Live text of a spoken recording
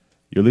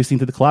You're listening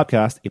to The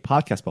Collabcast, a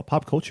podcast about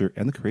pop culture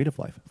and the creative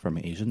life from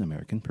an Asian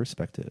American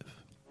perspective.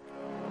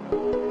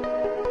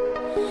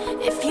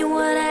 If you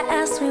wanna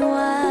ask me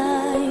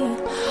why,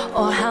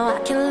 or how I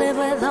can live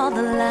with all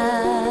the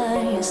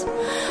lies,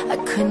 I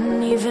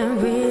couldn't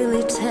even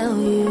really tell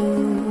you.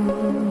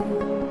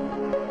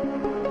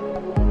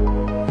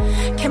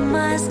 Kept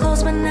my eyes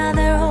closed but now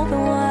they're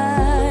open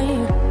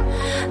wide.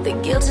 The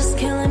guilt is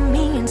killing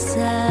me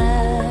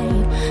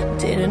inside.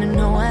 Didn't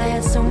know I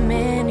had so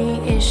many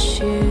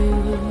issues.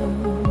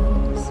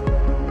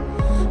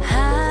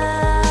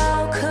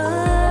 How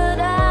could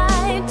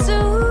I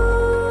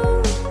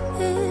do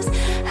this?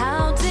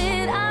 How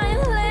did I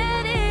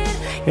let it?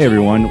 Hey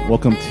everyone,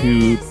 welcome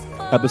to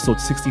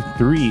episode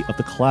 63 of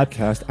The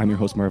Collabcast. I'm your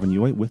host Marvin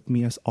Yoi. With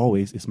me as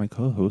always is my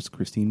co-host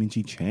Christine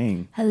Minji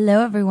Chang.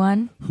 Hello,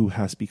 everyone. Who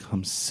has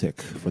become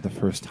sick for the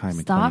first time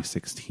in Stop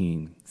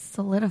 2016.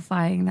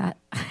 Solidifying that.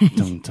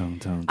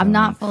 I'm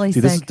not fully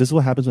sick. sick. This is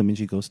what happens when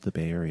Minji goes to the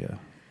Bay Area.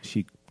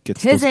 She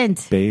gets Tisn't.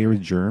 those Bay Area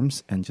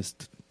germs and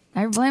just...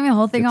 I blame the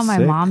whole thing Get on my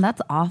sick. mom.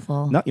 That's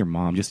awful. Not your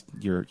mom, just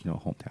your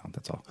hometown.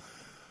 That's all.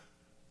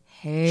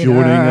 Hater.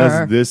 Joining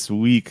us this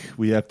week,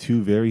 we have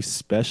two very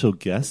special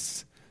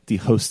guests. The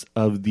hosts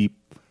of the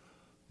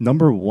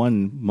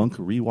 #1 Monk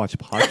Rewatch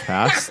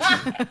podcast.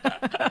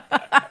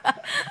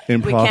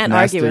 Improv We can't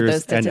argue with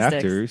those masters and statistics.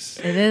 actors.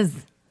 It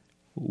is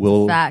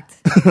Will fact.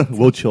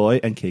 Will Choi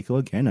and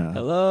Keiko Agena.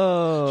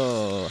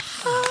 Hello.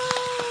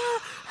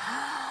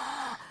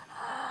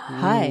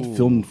 Hi.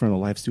 Filmed in front of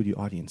a live studio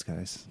audience,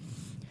 guys.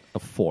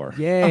 Of four.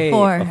 Yay. Of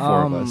four. Of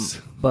four of us.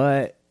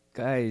 But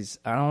guys,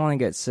 I don't want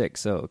to get sick,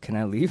 so can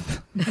I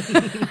leave?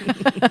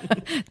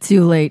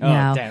 Too late Oh,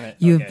 now. damn it.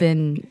 You've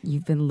Okay.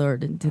 been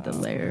lured into the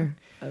lair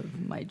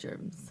of my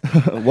germs.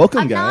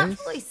 Welcome, I'm guys. not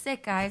fully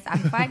sick, guys. I'm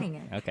fighting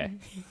it. Okay.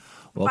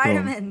 Welcome.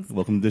 vitamins.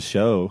 Welcome to the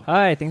show.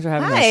 Hi, thanks for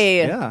having us. Hi.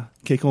 Yeah.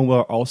 Keiko and Will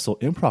are also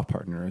improv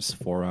partners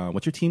for,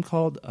 what's your team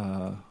called?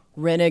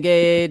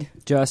 Renegade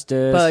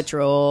Justice.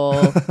 Patrol.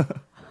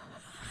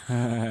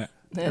 I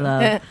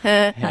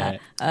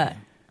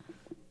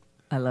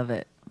love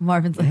it.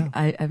 Marvin's like,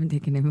 I haven't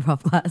taken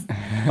improv class.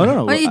 Oh,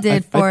 no. What you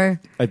did for...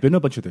 I've been to a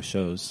bunch of their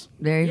shows.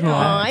 Very cool. Oh,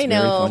 I it's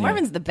very know. funny.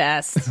 Marvin's the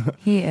best.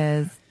 He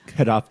is.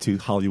 Head off to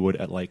Hollywood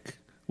at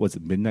was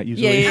it midnight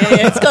Yeah, usually? yeah,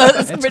 yeah. It's, close,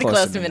 it's It's pretty close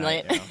close to to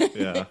midnight.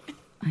 Yeah.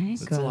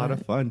 It's It's a lot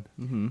of fun.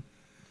 Mm-hmm.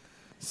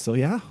 So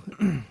yeah,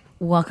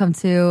 Welcome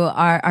to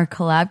our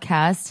collab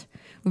cast.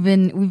 We've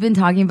been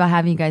talking about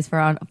having you guys for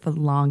a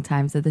long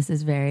time, so this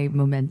is very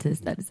momentous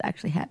that it's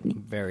actually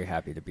happening. Very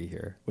happy to be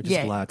here. we're just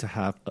Yay. glad to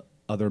have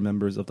other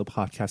members of the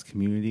podcast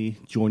community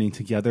joining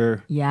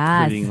together.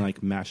 Yes. Creating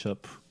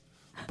mashup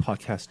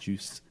podcast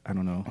juice. I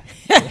don't know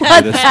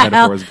where this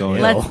metaphor is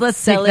going. Let's take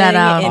Selling that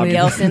out in please.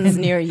 Gelson's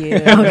near you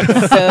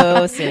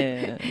so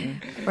soon.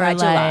 for By like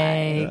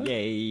July.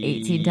 Yay.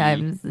 18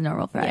 times the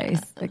normal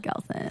price at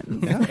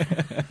Gelson's.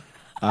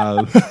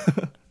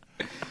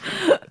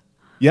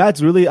 Yeah,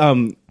 it's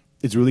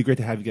really great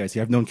to have you guys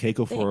here. I've known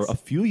Keiko for a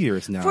few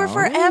years now. For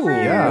forever,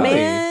 yeah.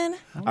 man.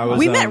 I was,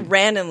 We met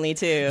randomly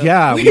too.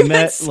 Yeah, we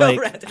met so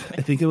randomly.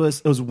 I think it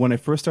was when I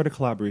first started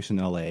collaboration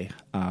in LA.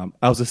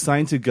 I was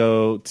assigned to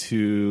go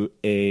to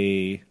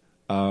I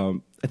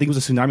think it was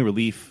a tsunami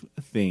relief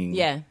thing.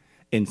 Yeah.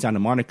 In Santa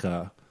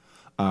Monica,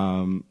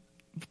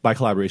 by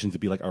collaboration to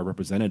be like our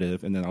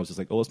representative, and then I was just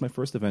like, oh, it's my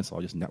first event, so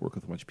I'll just network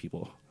with a bunch of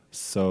people.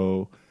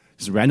 So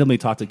just randomly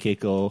talked to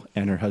Keiko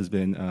and her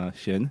husband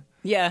Shin,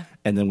 Yeah.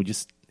 and then we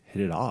just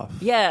hit it off.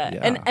 Yeah.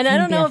 And I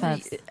don't know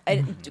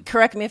BFFs.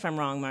 correct me if I'm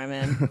wrong,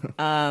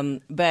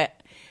 Marvin.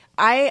 But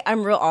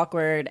I'm real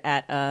awkward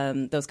at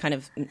those kind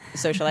of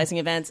socializing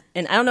events.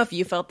 And I don't know if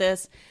you felt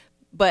this,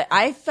 but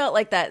I felt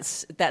like that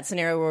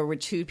scenario where we're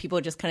two people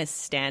just kind of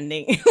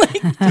standing,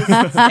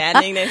 just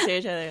standing next to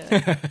each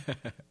other.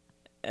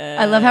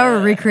 I love how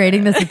we're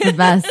recreating this. It's the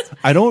best.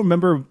 I don't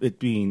remember it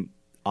being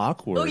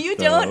awkward. Oh, you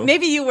though. don't?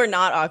 Maybe you were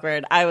not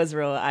awkward. I was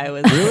real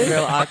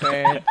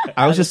awkward.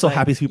 I was just so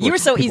happy people. You were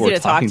so people easy were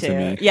to talk talking to.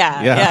 me.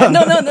 Yeah.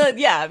 No.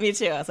 Yeah, me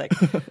too. I was like,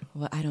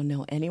 well, I don't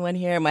know anyone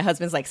here. My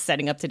husband's like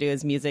setting up to do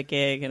his music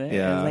gig, and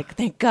I'm like,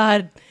 thank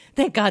God,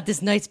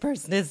 this nice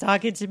person is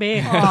talking to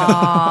me.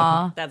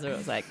 Aww. That's what it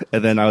was like.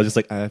 And then I was just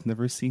like, I've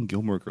never seen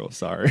Gilmore Girls.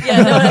 Sorry.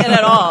 Yeah,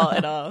 no,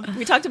 at all.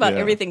 We talked about Yeah.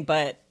 everything,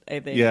 but I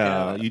think.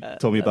 Yeah, you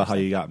told me about how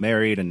you got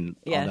married and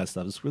all Yeah. that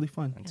stuff. It was really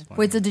fun.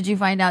 Wait, so did you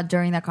find out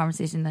during that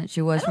conversation that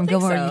she was I from don't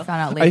think Gilmore? Or so. you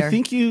found out later.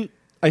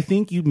 I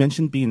think you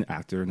mentioned being an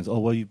actor, and it's, oh,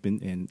 well, you've been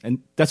in, and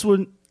that's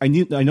when I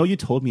know you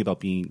told me about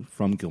being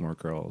from Gilmore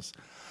Girls,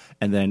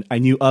 and then I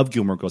knew of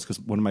Gilmore Girls because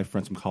one of my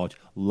friends from college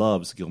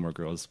loves Gilmore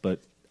Girls,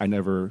 but I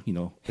never,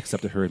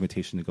 accepted her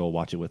invitation to go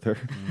watch it with her.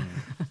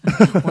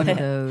 One of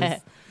those.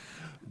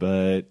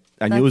 But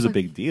I knew it was a That's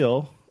big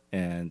deal,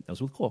 and that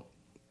was really cool.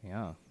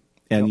 Yeah.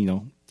 And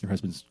your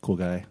husband's a cool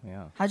guy.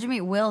 Yeah. How'd you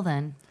meet Will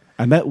then?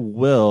 I met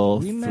Will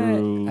We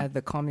through. met at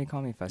the Kami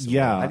Kami Festival.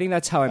 Yeah. I think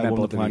that's how I At met one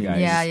of both the of you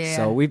Kami. guys. Yeah.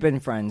 So we've been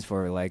friends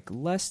for like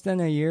less than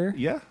a year.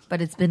 Yeah.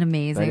 But it's been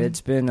amazing. But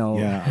it's been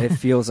Yeah. it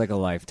feels like a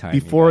lifetime.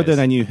 Before you guys.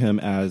 then, I knew him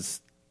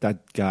as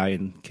that guy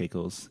in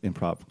Keiko's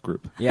improv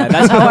group. Yeah,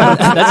 that's how.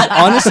 That's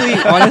honestly,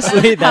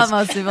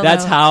 most people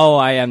that's know. how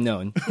I am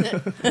known.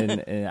 And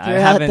I Throughout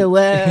haven't, the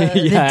world.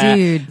 yeah, The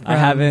dude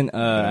I from-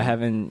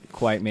 haven't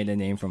quite made a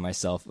name for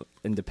myself,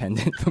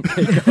 independent from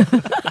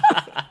Keiko.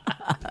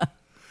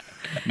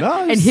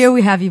 No, And here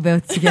we have you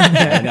both together.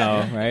 I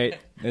know, right?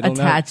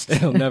 Attached.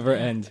 It'll never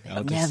end.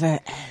 I'll just Never.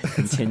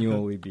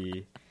 continually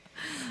be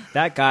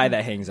that guy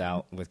that hangs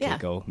out with Yeah.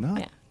 Keiko. no.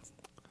 Yeah.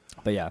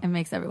 But yeah, It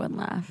makes everyone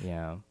laugh.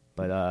 yeah.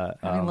 But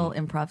Having a little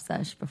improv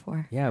sesh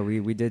before. yeah,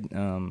 we did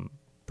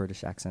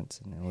British accents,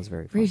 and it was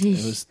very fun. British.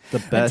 It was the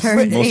best,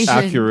 turned most Asian.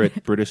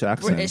 accurate British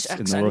accents British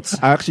in the world.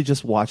 accents. I actually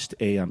just watched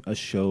a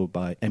show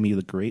by Emmy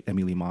the Great,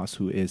 Emily Moss,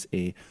 who is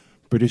a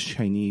British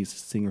Chinese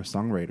singer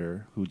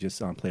songwriter who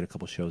just played a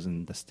couple shows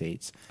in the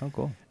States, Oh,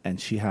 cool. and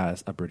she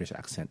has a British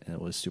accent, and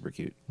it was super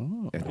cute.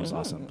 Oh, And it was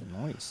awesome.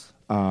 Nice.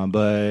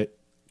 But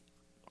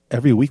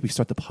every week we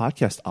start the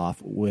podcast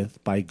off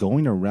by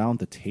going around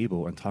the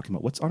table and talking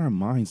about what's on our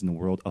minds in the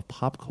world of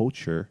pop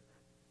culture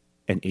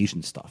and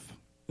Asian stuff.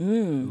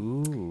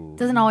 Ooh.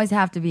 Doesn't always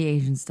have to be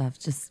Asian stuff,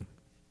 just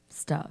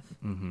stuff.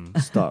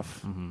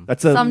 Stuff. Mm-hmm.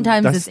 That's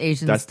Sometimes that's- it's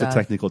Asian That's stuff. the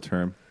technical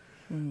term,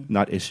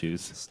 not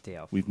issues.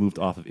 Stuff. We've moved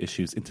off of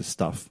issues into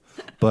stuff.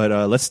 But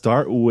let's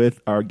start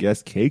with our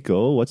guest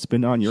Keiko. What's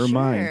been on your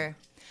mind?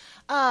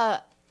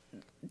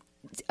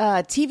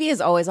 TV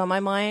is always on my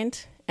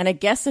mind. And I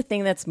guess the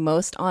thing that's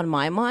most on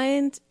my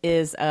mind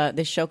is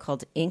this show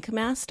called Ink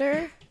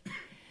Master.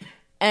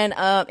 And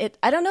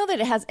I don't know that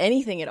it has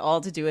anything at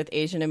all to do with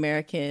Asian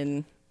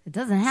American. It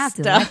doesn't have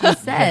to. Stuff. Like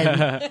you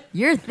said,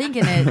 you're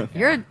thinking it.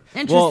 You're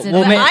interested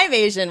we'll in make- it. I'm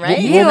Asian, right?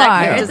 You Does that-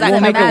 are. does It that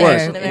doesn't make it matter.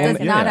 work. Asian It American?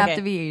 does not Yeah. have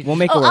to be Asian. We'll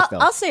make it Oh, work though.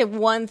 I'll say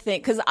one thing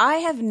because I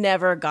have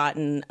never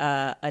gotten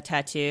a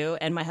tattoo,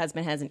 and my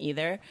husband hasn't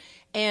either.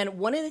 And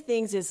one of the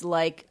things is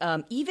like,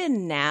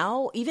 even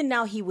now,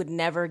 he would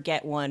never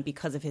get one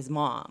because of his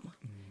mom,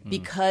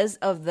 because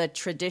of the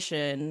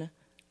tradition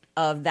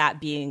of that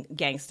being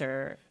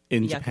gangster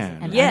In yakuza. Japan.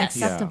 And Yes.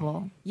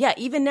 unacceptable. Yeah,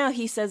 even now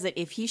he says that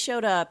if he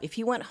showed up, if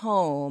he went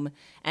home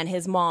and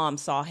his mom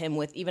saw him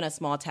with even a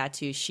small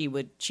tattoo, she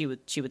would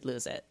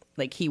lose it.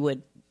 Like he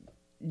would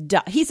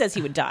die. He says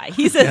he would die.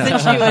 He says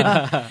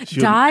that she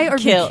would Die or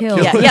kill. be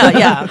killed.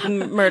 Yeah,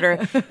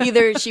 murder.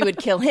 Either she would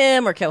kill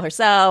him or kill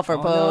herself or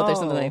both or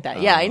something like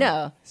that. Yeah, I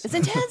know. It's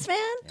intense, man.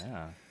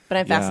 Yeah. But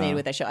I'm fascinated Yeah.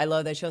 with that show. I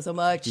love that show so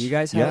much. Do you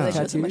guys Yeah. have That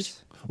show so much.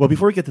 tattoos? Well,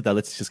 before we get to that,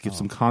 let's just give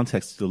some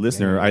context to the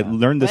listener. Yeah. I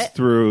learned this What?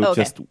 through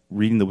Okay. just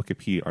reading the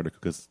Wikipedia article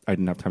because I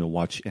didn't have time to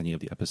watch any of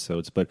the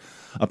episodes. But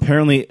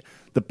apparently,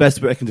 the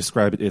best way I can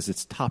describe it is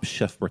it's Top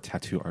Chef for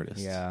tattoo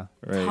artists. Yeah.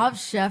 Right? Top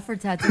chef for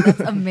tattoo. That's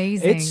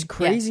amazing. It's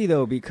crazy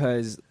though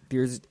because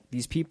there's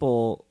these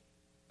people,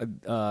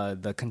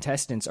 the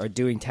contestants are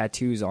doing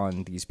tattoos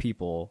on these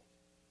people,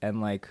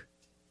 and like,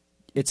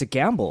 it's a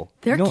gamble.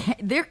 They're You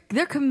don't-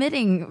 they're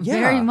committing Yeah.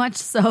 very much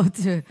so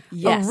to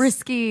Yes. a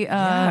risky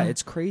yeah,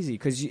 it's crazy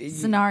because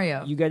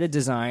scenario. You get a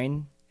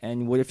design,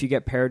 and what if you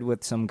get paired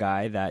with some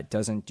guy that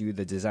doesn't do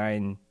the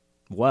design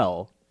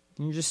well?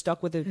 And you're just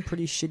stuck with a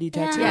pretty shitty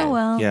tattoo. yeah,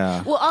 well,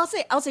 Yeah. Well,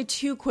 I'll say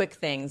two quick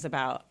things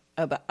about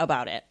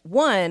it.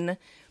 One,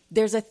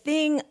 there's a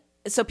thing.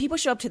 So people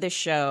show up to this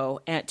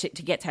show to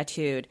get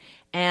tattooed,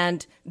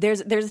 and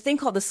there's a thing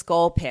called the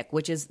skull pick,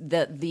 which is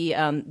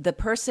the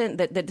person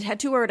the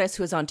tattoo artist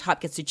who is on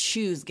top gets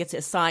to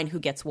assign who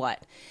gets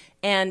what,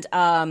 and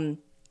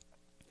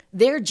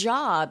their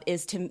job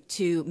is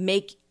to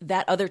make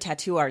that other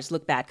tattoo artist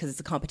look bad because it's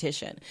a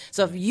competition.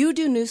 So if you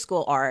do new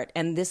school art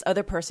and this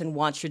other person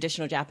wants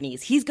traditional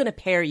Japanese, he's going to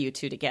pair you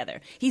two together.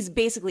 He's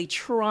basically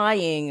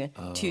trying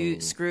to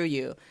screw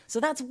you. So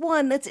that's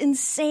one. That's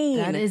insane.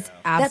 That is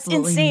That's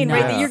absolutely insane,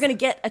 right? nuts. That you're going to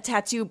get a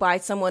tattoo by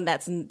someone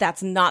that's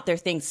not their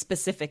thing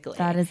specifically.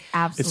 that is It's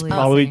absolutely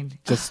probably insane.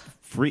 just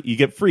free. You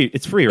get free.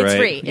 It's free, right? It's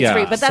free. It's Yeah,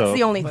 free. But that's so-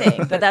 the only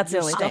thing. But that's the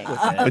only thing.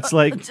 It's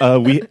like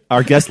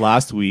our guest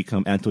last week,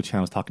 Anto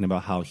Chan, was talking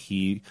about how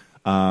he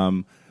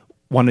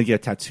wanted to get a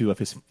tattoo of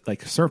his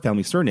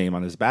family surname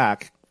on his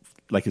back,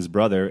 like his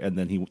brother, and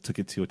then he took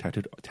it to a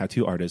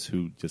tattoo artist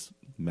who just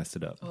messed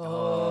it up.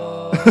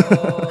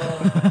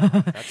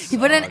 He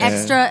put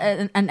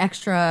an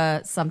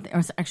extra something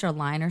or extra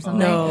line or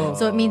something,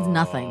 so it means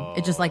nothing.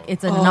 It just like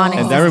it's a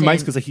non-existent. And that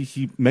reminds because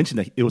he mentioned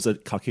that it was a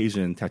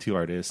Caucasian tattoo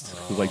artist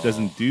who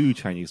doesn't do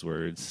Chinese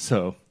words.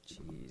 So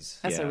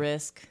That's Yeah. a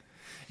risk.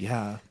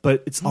 yeah,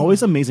 but it's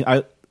always amazing.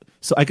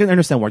 So I can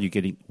understand why you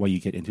get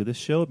into this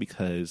show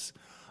because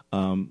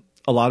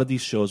a lot of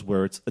these shows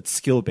where it's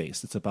skill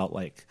based, it's about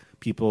like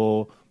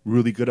people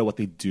really good at what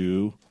they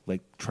do, like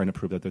trying to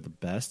prove that they're the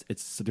best.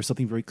 There's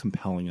something very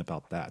compelling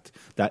about that.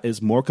 That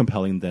is more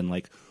compelling than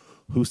like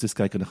who's this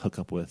guy going to hook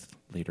up with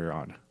later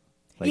on.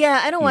 Like, Yeah,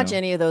 I don't you watch know.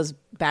 any of those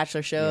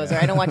Bachelor shows, or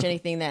I don't watch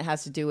anything that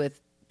has to do with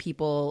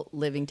people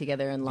living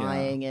together and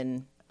lying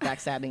and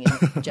backstabbing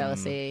and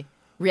jealousy.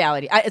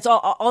 Reality.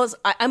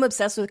 I'm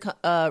obsessed with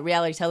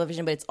reality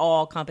television, but it's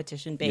all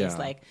competition based.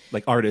 Yeah.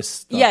 Like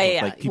artists. Stuff, yeah.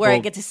 like people, where I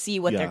get to see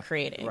what yeah. they're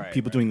creating. Right.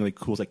 People doing like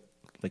cool like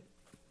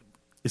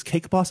is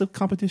Cake Boss a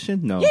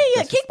competition? No. Yeah.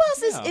 That's Cake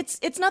Boss is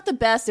it's not the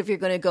best if you're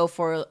going to go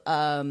for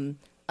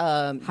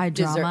High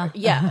dessert. drama.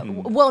 Yeah.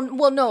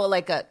 well, no,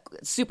 like a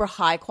super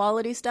high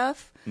quality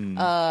stuff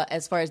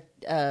as far as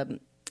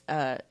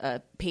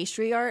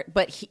pastry art.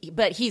 But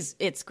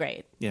it's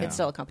great. Yeah. It's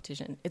still a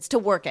competition. It's to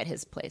work at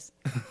his place.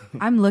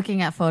 I'm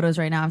looking at photos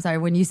right now. I'm sorry.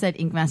 When you said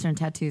Ink Master and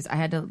tattoos, I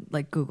had to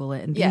like Google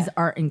it, and Yeah. these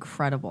are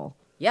incredible.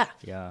 Yeah.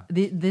 Yeah.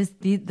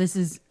 This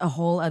is a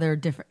whole other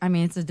different. I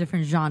mean, it's a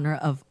different genre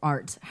of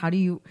art. How do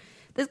you?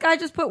 This guy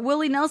just put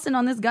Willie Nelson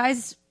on this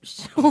guy's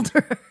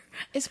shoulder.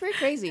 It's pretty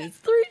crazy.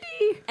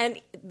 3D.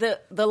 And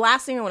the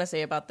last thing I want to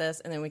say about this,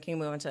 and then we can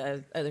move on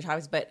to other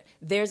topics, but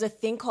there's a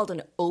thing called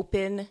an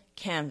open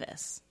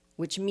canvas,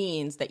 which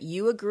means that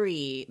you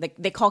agree, like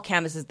they call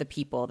canvases the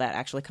people that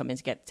actually come in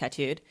to get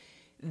tattooed,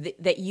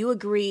 that you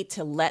agree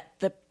to let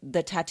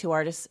the tattoo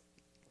artist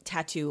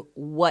tattoo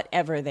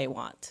whatever they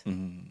want.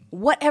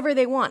 Whatever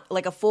they want,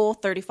 like a full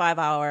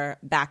 35-hour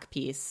back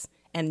piece,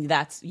 and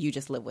that's, you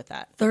just live with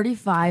that.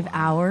 35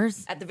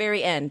 hours. At the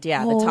very end,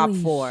 yeah, the top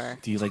Holy 4.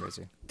 Do you like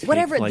take,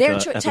 Whatever, like their a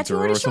tattoo epidural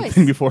or artist something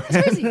choice. beforehand?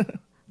 It's crazy.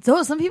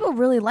 So some people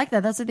really like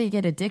that. That's why they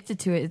get addicted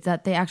to it. Is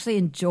that they actually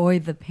enjoy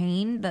the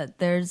pain. That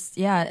there's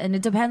and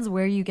it depends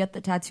where you get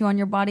the tattoo on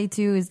your body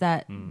too. Is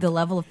that the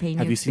level of pain?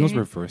 Have you seen those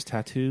experience? reverse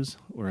tattoos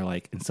where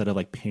like instead of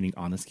like painting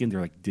on the skin,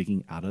 they're like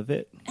digging out of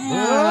it? No,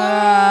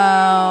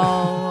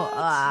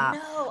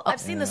 I've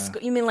seen the.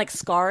 You mean like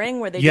scarring,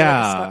 where they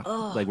Yeah, do like a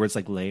scar? like where it's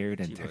like layered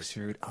and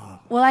textured. Oh.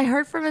 Well, I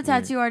heard from a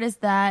tattoo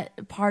artist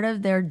that part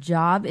of their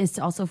job is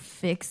to also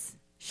fix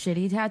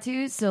shitty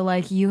tattoos. So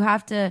like you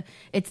have to,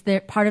 it's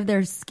their part of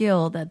their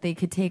skill that they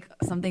could take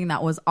something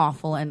that was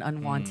awful and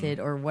unwanted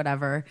or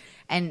whatever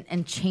and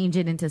change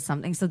it into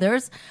something. So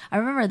I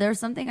remember there was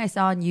something I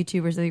saw on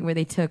YouTube or something where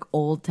they took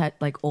old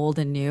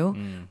and new,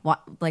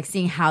 like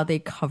seeing how they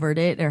covered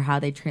it or how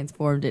they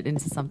transformed it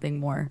into something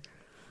more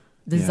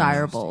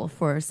desirable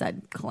for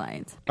said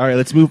client. All right,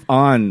 let's move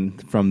on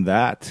from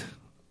that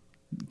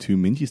to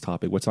Minji's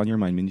topic. What's on your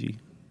mind, Minji?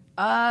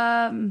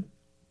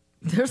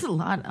 There's a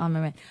lot on my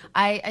mind.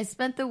 I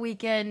spent the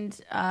weekend.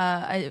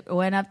 I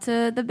went up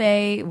to the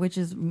Bay, which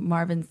is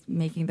Marvin's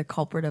making the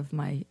culprit of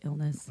my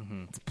illness.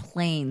 It's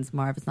planes,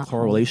 Marv. It's not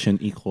Correlation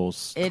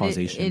equals It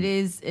causation. It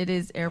is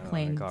I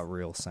airplanes. got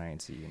real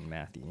sciencey and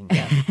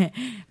mathy.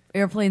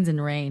 Airplanes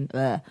and rain.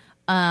 Ugh.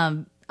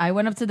 I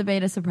went up to the Bay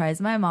to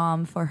surprise my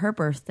mom for her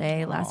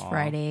birthday last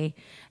Friday.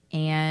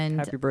 And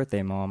Happy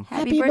birthday, Mom.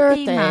 Happy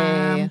birthday,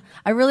 Mom.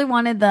 I really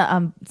wanted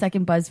the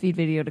second BuzzFeed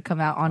video to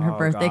come out on her Oh,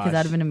 birthday because gosh. that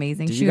would have been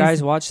amazing. Did she you was,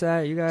 guys watch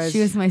that? You guys?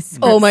 She was my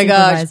script Oh my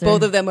gosh, supervisor.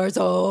 both of them are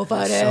so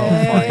funny. so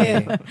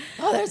funny.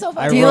 Oh, they're so I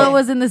funny. Dila wrote-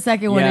 was in the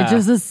second one. It Yeah.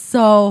 just was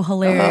so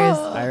hilarious.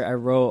 I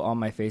wrote on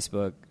my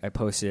Facebook, I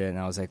posted it, and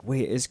I was like,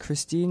 wait, is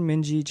Christine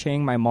Minji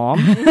Chang my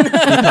mom?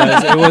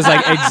 Because it was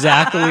like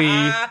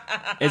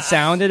it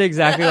sounded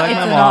exactly like It's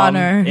my an mom.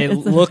 honor. It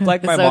looked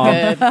like my so mom.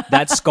 good.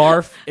 That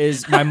scarf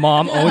is, my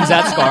mom owns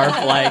that scarf.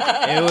 Like,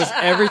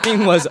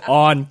 everything was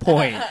on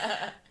point.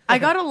 I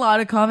got a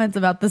lot of comments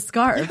about the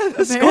scarf.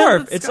 The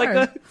scarf. It's like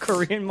a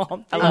Korean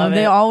mom. I love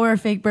They it. all wear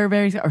fake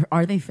Burberry. Or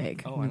are they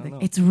fake? Oh, I don't know.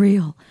 It's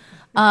real.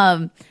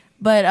 I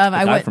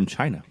Guy went from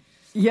China.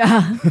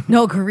 Yeah,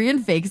 no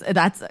Korean fakes.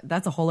 That's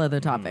a whole other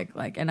topic.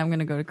 Like, and I'm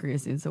gonna go to Korea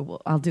soon, so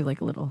I'll do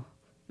like a little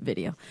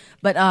video.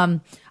 But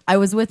I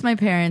was with my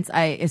parents.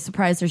 I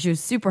surprised her. She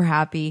was super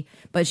happy,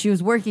 but she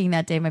was working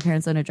that day. My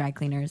parents own a dry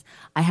cleaners.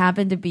 I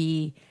happened to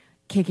be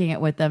kicking it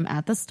with them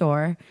at the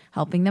store,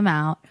 helping them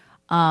out.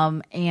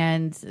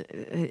 And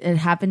it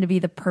happened to be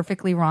the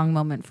perfectly wrong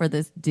moment for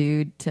this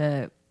dude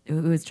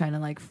who was trying to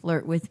like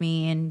flirt with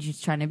me and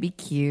just trying to be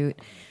cute.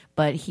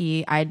 But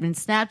I'd been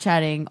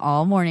Snapchatting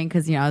all morning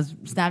because, I was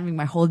snapping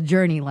my whole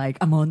journey. Like,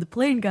 I'm on the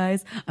plane,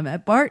 guys. I'm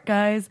at BART,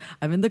 guys.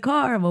 I'm in the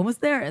car. I'm almost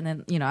there.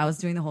 And then, I was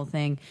doing the whole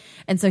thing.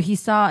 And so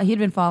he'd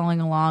been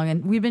following along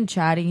and we'd been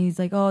chatting. He's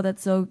like, oh,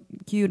 that's so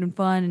cute and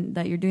fun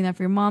that you're doing that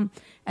for your mom.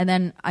 And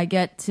then I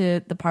get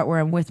to the part where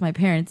I'm with my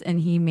parents and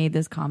he made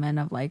this comment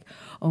of like,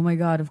 oh my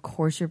God, of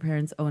course your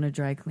parents own a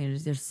dry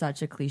cleaners. They're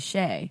such a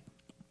cliche.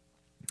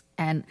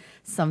 And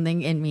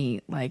something in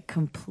me like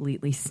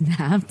completely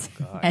snapped,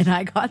 and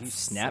I got You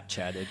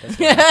Snapchatted. That's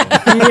what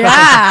happened.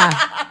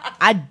 yeah,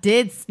 I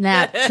did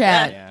Snapchat,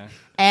 Yeah.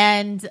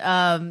 and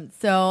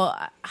so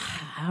I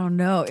don't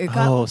know. It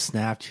got Oh,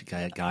 Snapchat.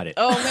 I got it.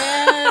 Oh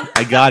man,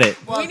 I got it.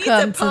 we need to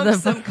Welcome to pump the-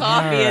 some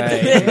coffee All into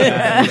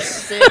right,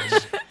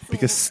 this.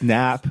 Because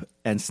Snap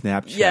and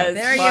Snapchat Yes,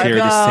 there you share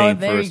go. the same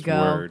There you first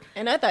go. word.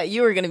 And I thought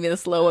you were going to be the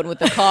slow one with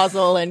the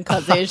causal and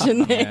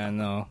causation thing. Yeah,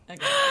 no.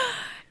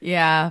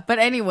 yeah. But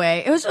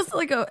anyway, it was just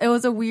like it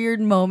was a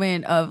weird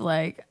moment of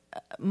like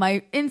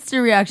my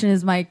instant reaction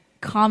is my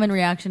common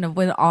reaction of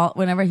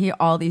whenever I hear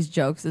all these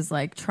jokes is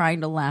like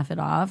trying to laugh it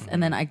off,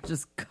 and then I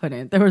just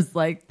couldn't. There was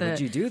like What'd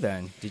you do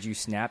then? Did you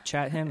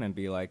Snapchat him and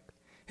be like,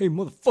 hey,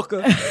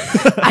 motherfucker?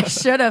 I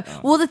should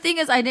have. Well, the thing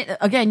is, I didn't.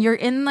 Again, you're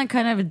in like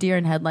kind of a deer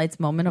in headlights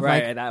moment of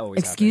Right, like, that always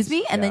excuse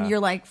happens. me, and then Yeah. you're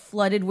like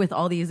flooded with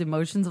all these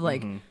emotions of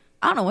like,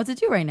 I don't know what to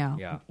do right now.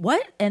 Yeah.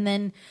 What? And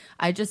then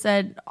I just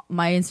said,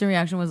 my instant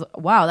reaction was,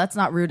 wow, that's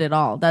not rude at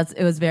all.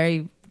 It was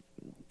very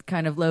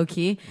kind of low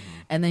key.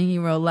 And then he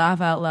wrote,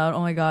 laugh out loud. Oh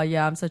my God,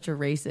 yeah, I'm such a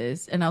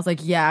racist. And I was like,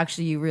 yeah,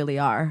 actually, you really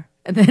are.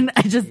 And then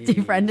I just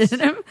defriended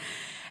him.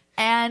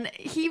 And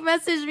he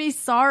messaged me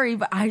sorry,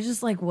 but I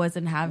just like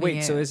wasn't having it.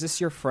 Wait, so is this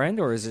your friend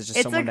or is it just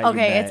It's someone like, that you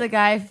okay, met? it's a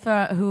guy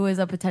who is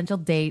a potential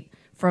date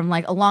from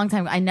like a long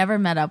time. I never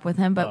met up with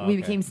him, but we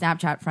okay. became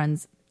Snapchat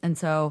friends. And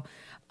so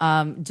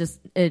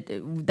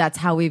that's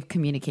how we've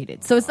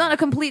communicated. So it's not a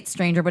complete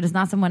stranger, but it's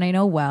not someone I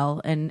know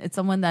well. And it's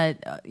someone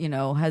that,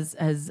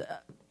 has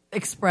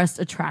expressed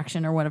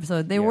attraction or whatever.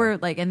 So they were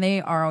like, and they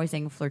are always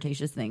saying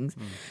flirtatious things.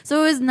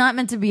 So it was not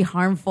meant to be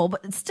harmful,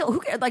 but it's still, who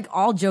cares? Like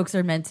all jokes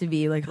are meant to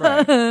be like,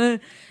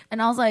 and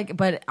I was like,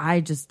 but I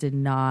just did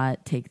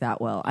not take that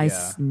well. I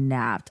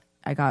snapped.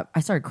 I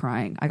started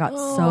crying. I got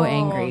so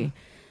angry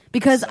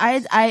because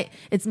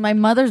it's my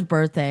mother's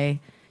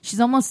birthday. She's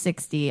almost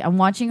 60. I'm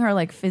watching her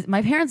like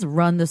my parents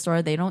run the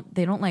store. They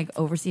don't like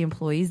oversee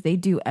employees. They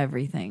do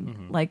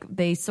everything. Like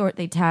they sort,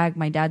 they tag,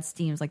 my dad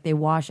steams, like they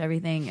wash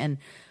everything. And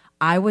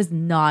I was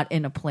not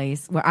in a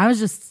place where I was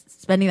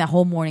just spending that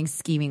whole morning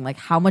scheming like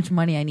how much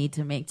money I need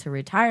to make to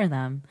retire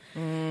them.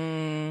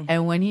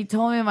 And when he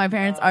told me my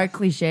parents are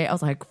cliche, I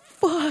was like,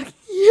 fuck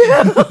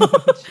you.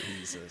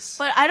 Jesus.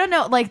 But I don't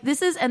know, like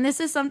this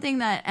is something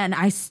that, and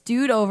I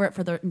stewed over it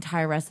for the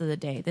entire rest of the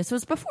day. This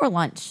was before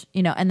lunch,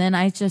 and then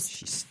I just,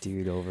 She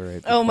stewed over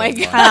it. Oh my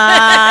before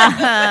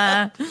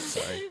God. lunch.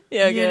 Sorry.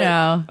 Yeah, you good.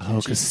 know. Oh,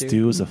 because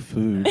stew is a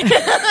food.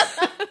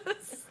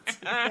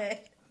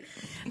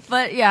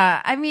 But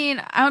yeah, I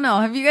mean, I don't know.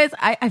 Have you guys?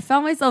 I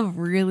found myself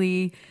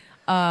really,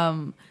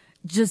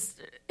 just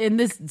in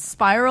this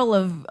spiral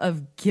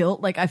of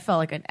guilt. Like I felt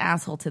like an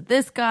asshole to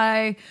this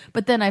guy,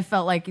 but then I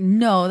felt like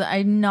no, that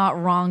I'm not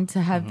wrong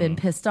to have been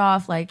pissed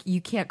off. Like you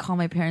can't call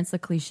my parents a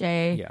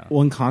cliche. Yeah.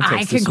 Well, in context,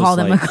 I can this call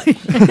was them like, a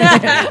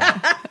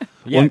cliche.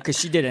 Yeah, because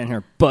she did it in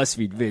her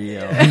BuzzFeed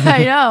video.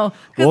 I know.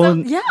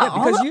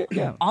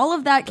 Well, All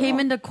of that came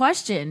into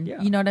question.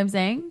 Yeah. You know what I'm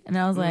saying? And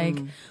I was like,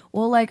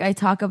 well, like I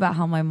talk about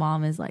how my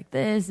mom is like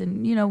this,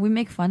 and we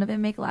make fun of it,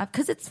 make laugh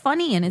because it's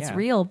funny and it's Yeah.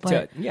 real.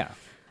 But Yeah.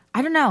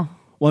 I don't know.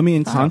 well, I mean,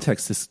 in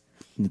context, this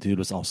dude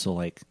was also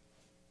like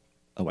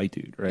a white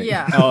dude, right?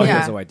 Yeah. Oh, yeah.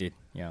 that's what I did.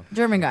 Yeah.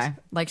 German guy,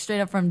 like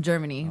straight up from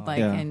Germany, like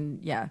Yeah.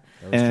 and yeah.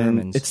 Those And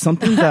Germans. it's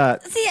something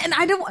that See, and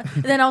I don't.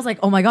 Then I was like,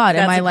 oh my god,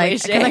 am That's I a like?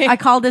 'Cause, cliche. like, I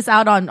called this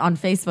out on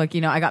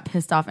Facebook. I got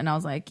pissed off, and I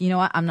was like, you know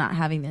what? I'm not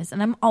having this.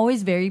 And I'm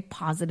always very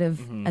positive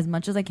as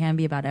much as I can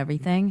be about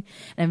everything,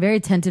 and I'm very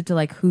attentive to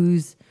like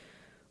who's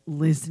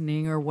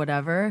listening or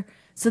whatever.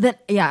 So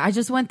that I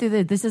just went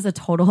through this is a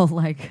total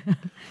like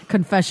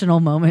confessional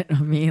moment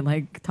of me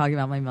like talking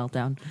about my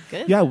meltdown.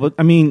 yeah, but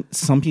I mean,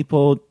 some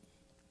people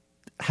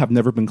have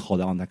never been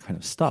called out on that kind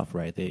of stuff,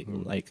 right? They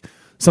like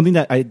something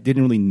that I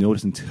didn't really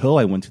notice until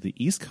I went to the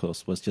East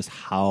Coast was just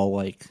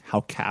how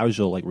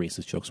casual like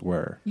racist jokes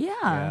were.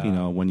 Yeah.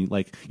 When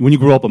you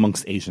grow up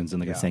amongst Asians in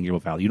like a San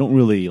Gabriel Valley, you don't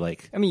really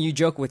like. I mean, you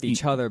joke with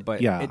each other,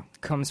 but Yeah. it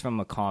comes from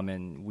a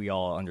common. We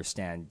all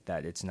understand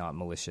that it's not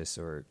malicious,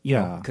 or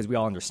Yeah. because we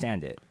all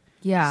understand it.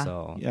 Yeah.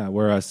 So Yeah,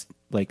 whereas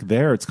like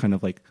there, it's kind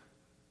of like,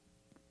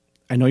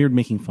 I know you're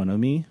making fun of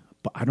me,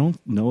 but I don't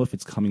know if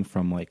it's coming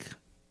from like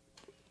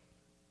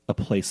a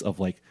place of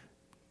like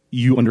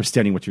you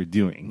understanding what you're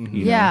doing.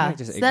 you know? Yeah,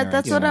 Just so that's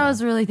what ignorance. I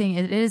was really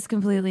thinking. It is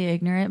completely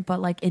ignorant,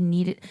 but like it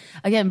needed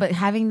again. But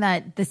having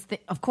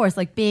of course,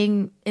 like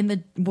being in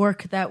the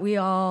work that we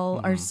all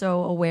are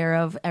so aware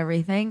of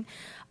everything.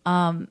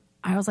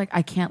 I was like,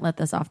 I can't let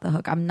this off the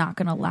hook. I'm not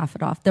gonna laugh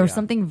it off. There was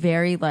something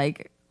very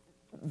like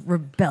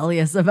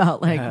rebellious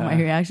about like my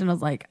reaction. I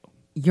was like,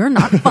 you're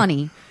not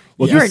funny.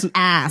 Well, you're this- an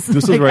ass. This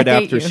was Like, right I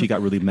hate after you. she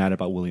got really mad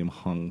about William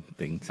Hung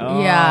thing too.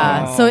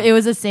 Yeah. So it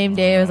was the same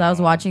day as I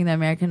was watching the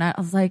American Idol.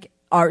 I was like,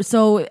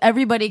 so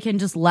everybody can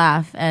just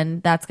laugh,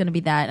 and that's going to be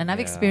that. And I've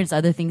experienced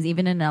other things,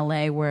 even in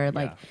LA, where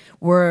like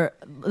we're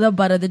the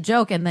butt of the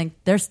joke, and then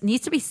there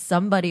needs to be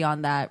somebody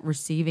on that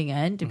receiving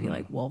end to be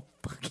like, well,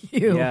 fuck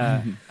you.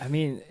 yeah, I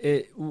mean,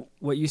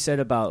 what you said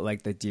about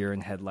like the deer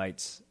in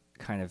headlights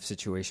kind of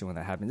situation when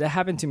that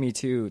happened to me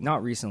too.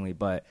 Not recently,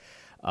 but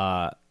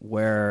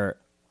where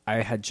I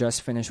had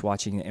just finished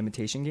watching The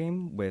Imitation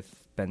Game with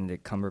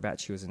Benedict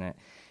Cumberbatch. He was in it,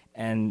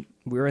 and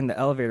we were in the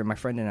elevator. My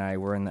friend and I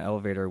were in the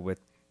elevator with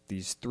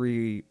these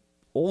three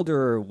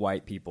older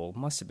white people,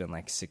 must have been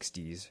like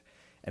 60s,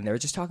 and they were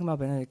just talking about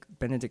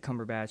Benedict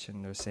Cumberbatch,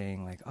 and they're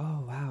saying like,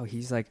 oh wow,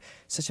 he's like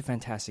such a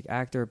fantastic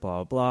actor,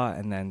 blah blah.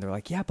 And then they're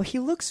like, yeah, but he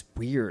looks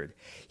weird.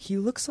 He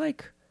looks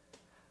like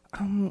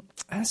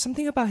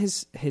something about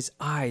his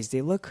eyes.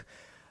 They look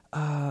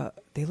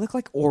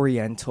like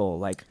Oriental,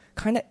 like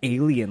kind of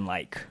alien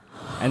like.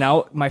 And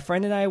my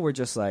friend and I were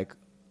just like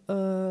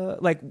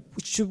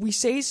should we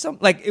say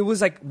something? Like it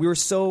was like we were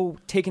so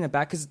taken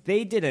aback because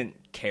they didn't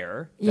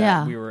care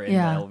that we were in the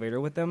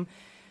elevator with them,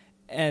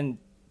 and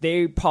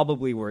they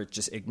probably were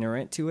just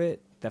ignorant to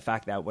it. The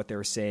fact that what they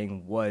were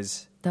saying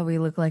was That we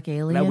look like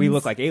aliens. that we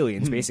look like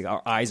aliens. Basically,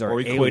 our eyes are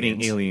Or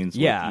equating aliens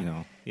with,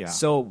 Yeah, yeah.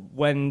 So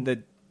when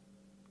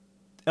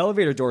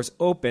elevator doors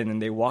opened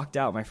and they walked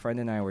out, my friend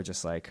and I were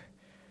just like,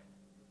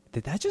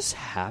 did that just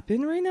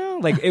happen right now?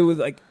 Like, it was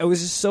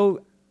just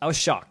so, I was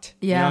shocked.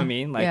 You know what I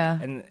mean? Like,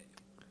 and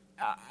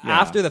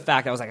after the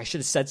fact, I was like, I should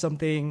have said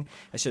something.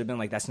 I should have been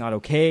like, that's not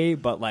okay.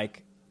 But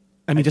like,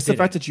 I mean, just the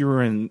fact that you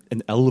were in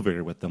an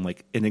elevator with them,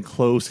 like an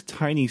enclosed,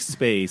 tiny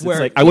space. Where-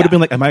 it's like I would have been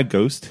like, "Am I a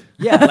ghost?"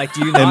 yeah, like,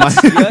 do you not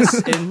see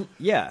us?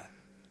 Yeah.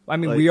 I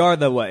mean, we are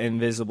the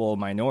invisible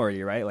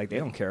minority, right? Like, they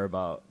don't care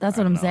about. That's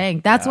what I'm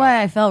saying. That's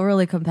why I felt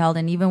really compelled.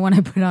 And even when I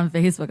put it on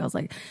Facebook, I was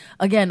like,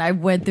 again, I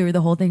went through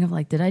the whole thing of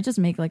like, did I just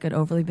make like an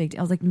overly big deal?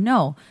 I was like,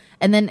 no.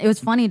 And then it was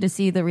funny to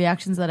see the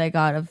reactions that I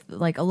got of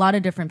like a lot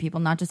of different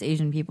people, not just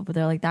Asian people, but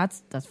they're like,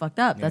 that's fucked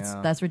up.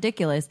 That's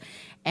ridiculous.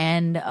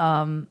 And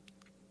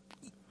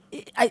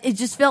it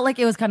just felt like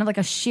it was kind of like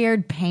a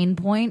shared pain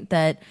point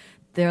that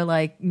they're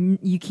like,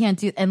 you can't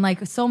do, and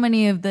like so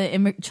many of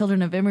the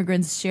children of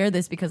immigrants share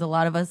this because a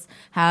lot of us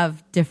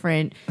have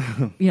different,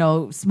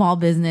 small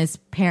business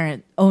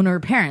owner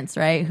parents,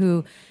 right?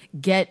 Who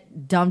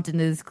get dumped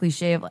into this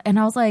cliche of, and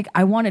I was like,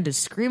 I wanted to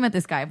scream at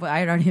this guy, but I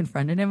had already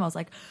confronted him. I was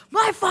like,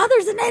 my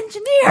father's an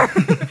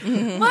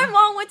engineer. My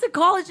mom went to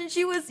college and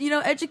she was,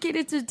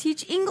 educated to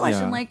teach English.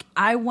 Yeah. And like,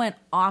 I went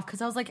off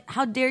because I was like,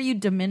 how dare you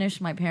diminish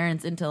my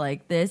parents into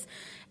like this,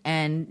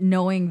 and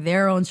knowing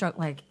their own struggle,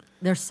 like,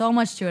 there's so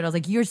much to it. I was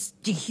like, you're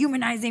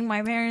dehumanizing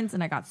my parents,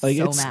 and I got Like,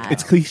 so it's, mad.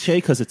 It's cliche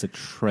because it's a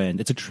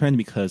trend. It's a trend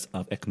because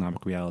of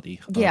economic reality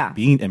of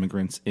being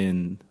immigrants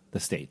in the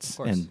States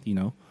and,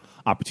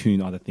 opportunity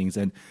and other things.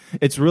 And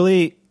it's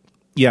really,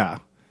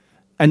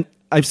 And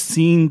I've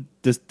seen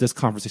this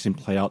conversation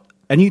play out.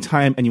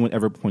 Anytime anyone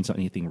ever points out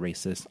anything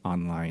racist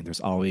online, there's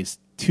always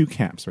two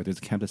camps, right? There's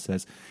a camp that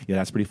says, yeah,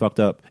 that's pretty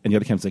fucked up. And the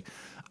other camp's like,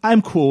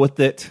 I'm cool with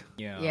it.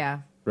 Yeah.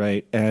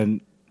 Right?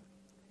 And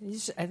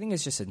I think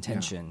it's just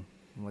intention.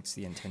 What's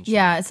the intention?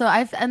 Yeah, so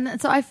I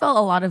felt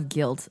a lot of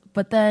guilt,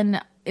 but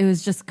then it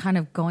was just kind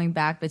of going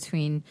back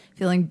between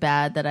feeling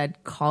bad that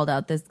I'd called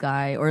out this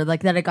guy, or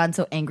like that I'd gotten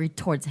so angry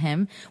towards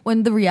him,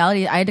 when the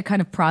reality, I had to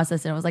kind of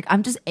process it. I was like,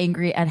 I'm just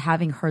angry at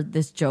having heard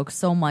this joke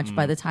so much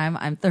by the time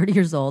I'm 30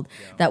 years old,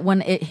 that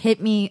when it hit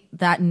me,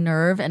 that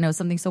nerve, and it was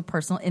something so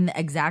personal in the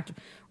exact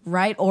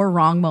right or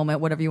wrong moment,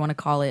 whatever you want to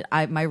call it,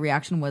 my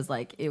reaction was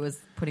like it was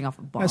putting off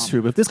a bomb. that's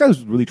true. But if this guy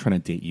was really trying to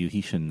date you,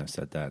 he shouldn't have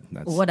said that.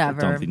 That's Whatever.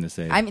 a dumb thing to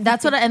say. I mean,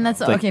 that's what, and that's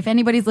like, okay. If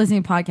anybody's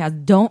listening to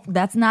podcasts,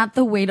 that's not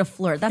the way to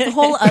flirt. That's a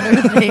whole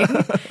other thing.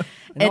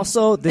 And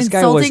also, this guy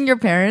insulting your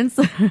parents.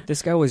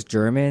 This guy was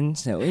German.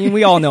 So, I mean,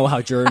 we all know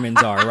how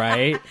Germans are,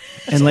 right?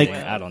 And So, like,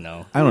 I don't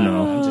know. I don't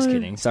know. I'm just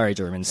kidding. Sorry,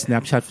 Germans.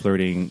 Snapchat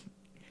flirting.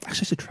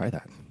 Actually, I should try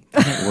that.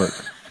 That might work.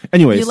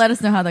 Anyways, You let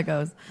us know how that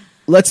goes.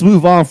 let's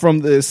move on from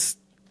this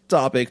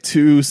topic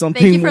to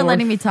something Thank you for more-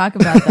 letting me talk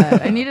about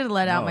that. I needed to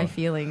let out my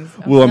feelings.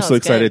 Will, I'm No, so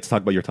it's excited good. to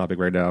talk about your topic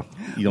right now.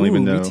 You don't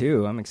even know. Me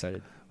too. I'm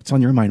excited. What's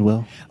on your mind,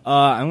 Will?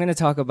 I'm going to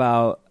talk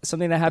about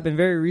something that happened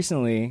very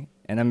recently,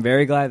 and I'm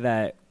very glad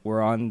that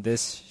we're on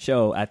this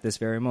show at this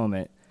very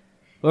moment.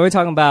 We're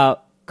talking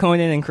about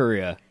Conan in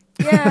Korea.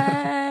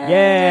 Yeah.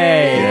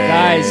 Yay!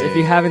 Guys, if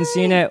you haven't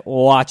seen it,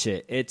 watch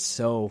it. It's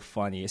so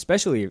funny,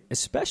 especially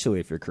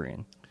if you're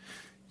Korean.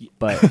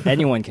 But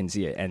anyone can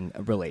see it and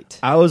relate.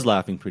 I was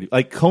laughing pretty.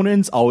 Like,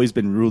 Conan's always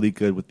been really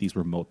good with these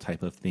remote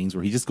type of things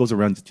where he just goes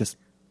around and just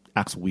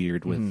acts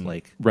weird with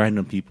like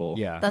random people.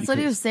 Yeah. That's what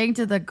he was saying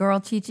to the girl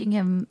teaching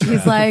him.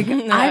 He's like,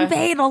 I'm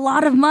paid a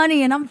lot of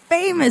money and I'm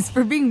famous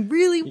for being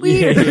really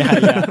weird.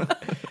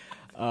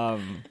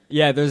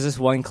 Yeah, there's this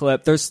one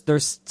clip.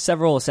 There's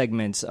several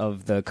segments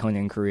of the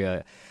Conan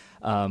Korea,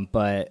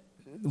 but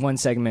one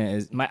segment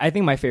is I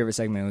think my favorite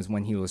segment was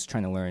when he was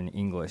trying to learn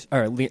English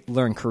or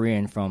learn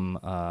Korean from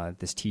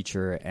this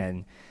teacher,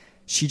 and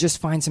she just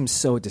finds him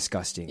so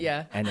disgusting.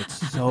 Yeah. And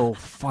it's so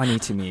funny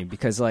to me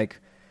because, like,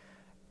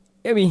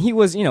 I mean, he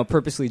was,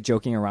 purposely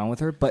joking around with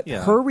her, but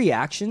Yeah. her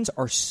reactions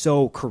are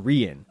so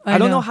Korean. I I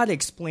don't know. know how to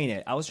explain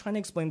it. I was trying to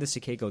explain this to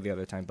Keiko the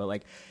other time, but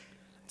like,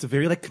 It's a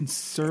very like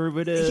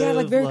conservative. yeah,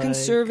 like very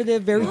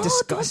conservative, very No, don't do that.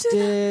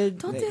 disgusted.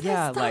 Don't do that,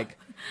 Yeah,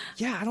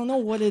 stop. I don't know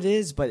what it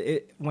is, but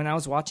when I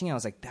was watching it, I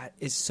was like, that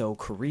is so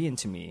Korean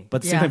to me. But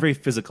at the same Yeah. time, very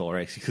physical,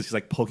 right? Because he's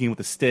like poking with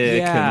a stick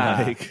Yeah.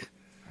 and like.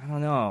 I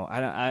don't know.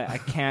 I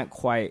can't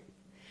quite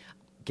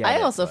get it.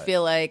 I also but-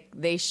 feel like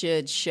they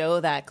should show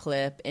that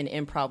clip in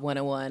Improv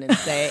 101 and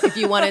say, if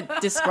you want to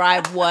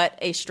describe what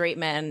a straight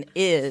man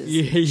is,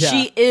 Yeah.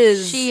 she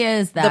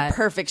is that. the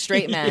perfect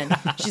straight man.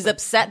 She's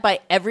upset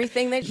by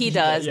everything that he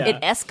does. Yeah.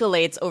 It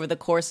escalates over the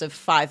course of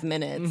 5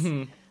 minutes.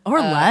 Or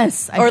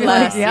less. I or feel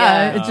less, Like,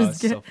 yeah. yeah. It Oh,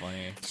 just it's so funny.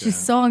 she's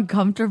so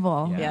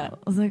uncomfortable. Yeah. I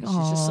was like, oh.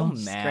 She's just so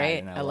mad. great.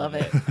 and I love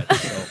it.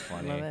 It's so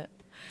funny. Love it.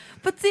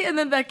 But see, and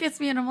then that gets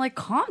me, and I'm like,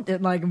 calm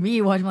down. Like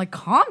me watching, like,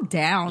 calm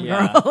down,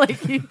 Yeah. girl. Like,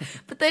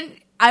 but then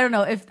I don't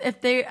know if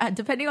they,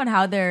 depending on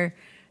how they're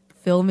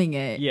filming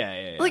it.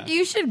 Yeah. Like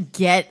you should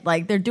get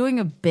like they're doing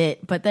a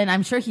bit, but then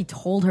I'm sure he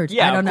told her.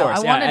 Yeah, I don't of know. course.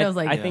 I Yeah, wanted I- to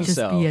like I think just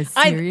so. be as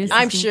serious.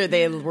 I'm as you- sure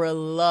they were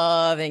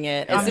loving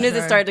it. As I'm soon as it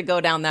sure. started to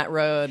go down that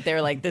road, they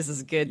were like, "This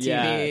is good TV."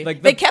 Yeah,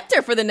 like they the- kept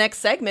her for the next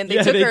segment. They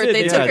Yeah, took they her. did.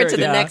 They They took took her her, to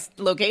the yeah. next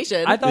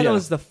location. I thought Yeah. it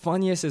was the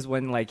funniest is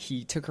when like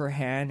he took her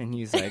hand and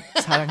he's like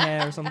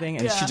사랑해 or something,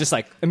 and she just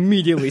like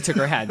immediately took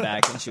her hand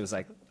back and she was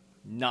like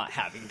not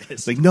having this.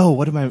 It's like, no,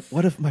 what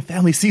if my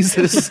family sees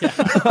this on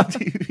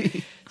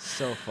TV?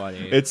 So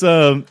funny. It's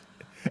and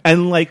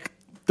like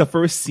the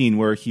first scene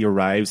where he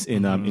arrives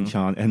in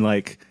Incheon and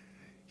like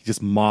he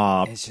just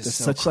mob. It's just It's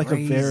so such like a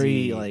very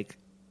crazy. like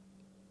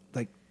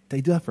they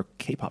do that for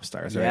K-pop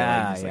stars, right? Yeah,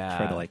 Like, just, like, yeah.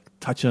 try to like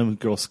touch them,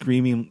 girls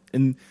screaming,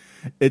 and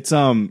it's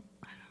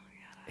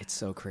It's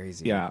so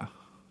crazy. yeah.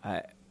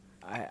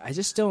 I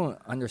just don't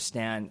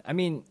understand. I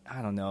mean,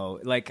 I don't know.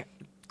 Like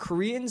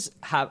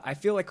I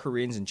feel like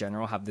Koreans in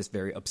general have this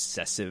very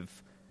obsessive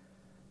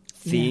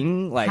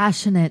thing, like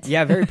passionate.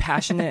 Yeah, very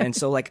passionate. And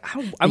so like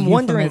I'm The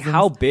wondering euphemisms.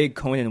 how big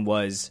Conan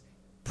was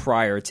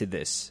prior to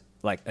this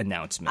like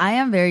announcement. I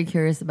am very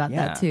curious about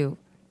Yeah. that too.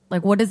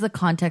 Like, what is the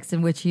context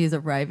in which he is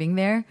arriving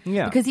there?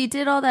 Yeah. Because he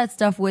did all that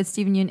stuff with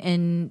Steven Yeun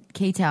in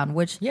K-Town,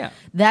 which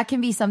that can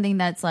be something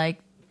that's like,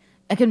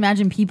 I can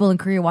imagine people in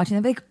Korea watching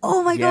them like,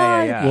 oh my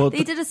God, yeah. Well,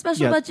 they did a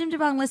special yeah. about Jim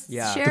Jabang. Let's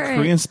Yeah. share The it.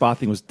 Korean spot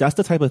thing that's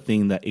the type of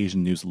thing that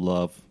Asian news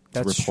love to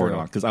That's report true.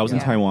 on. Because I was in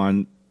Yeah.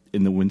 Taiwan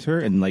in the winter,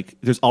 and like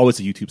there's always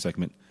a YouTube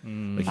segment.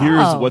 Like,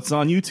 here's Oh. what's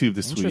on YouTube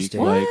this week.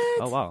 Interesting. Like,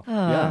 Oh wow.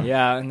 yeah.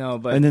 Yeah, no,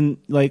 but And then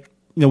like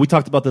we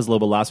talked about this a little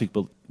bit last week,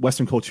 but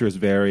Western culture is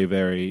very,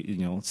 very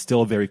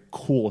still a very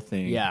cool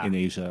thing Yeah. in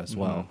Asia as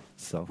well.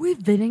 So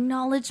We've been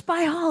acknowledged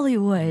by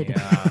Hollywood.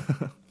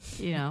 yeah.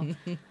 You know,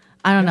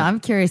 I don't know. I'm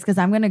curious because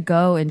I'm going to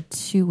go in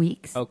 2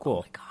 weeks. Oh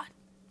cool. God.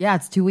 Yeah,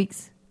 it's 2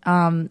 weeks.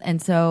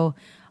 And so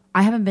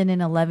I haven't been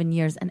in 11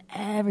 years, and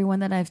everyone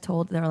that I've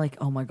told, they're like,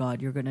 oh my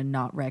God, you're going to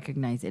not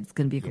recognize it. It's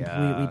going to be a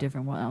completely Yeah.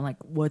 different one. I'm like,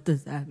 what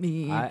does that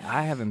mean?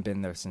 I haven't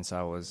been there since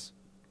I was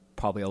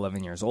probably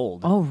 11 years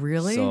old. Oh,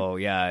 really? So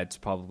yeah, it's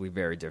probably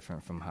very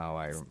different from how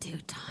I Due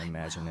time,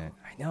 imagine it.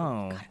 I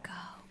know.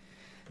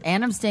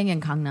 and I'm staying in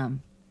Gangnam.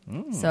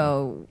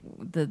 So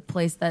the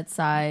place that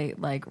Psy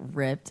like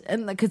ripped,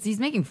 and because he's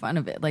making fun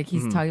of it, like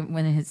he's talking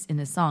when in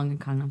his song in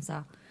Gangnam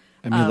Style.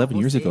 I mean, 11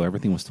 we'll years see. ago,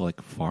 everything was still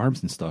like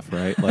farms and stuff,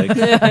 right? Like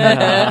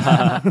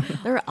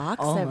There were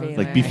ox everywhere.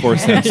 like before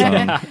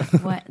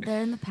Samsung. What?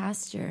 They're in the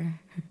pasture.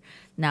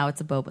 Now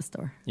it's a boba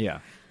store. Yeah.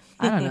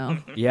 I don't know.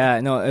 Yeah,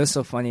 no, it was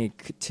so funny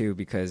too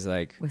because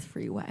like With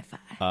free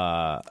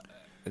Wi-Fi.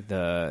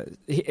 there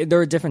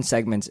are different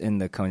segments in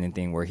the Conan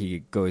thing where he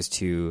goes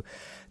to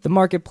the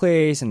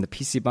marketplace and the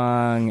PC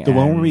bang. The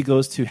one where he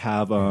goes to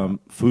have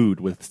food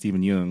with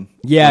Steven Yeun.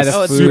 Yeah, It's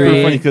the super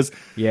food. funny because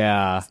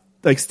yeah,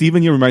 like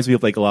Steven Yeun reminds me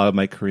of like a lot of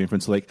my Korean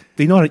friends. So, like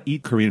they know how to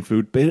eat Korean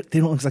food, but they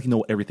don't exactly know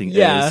what everything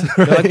yeah. is.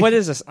 They're like, what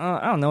is this?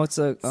 I don't know. It's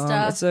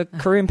a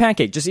Korean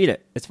pancake. Just eat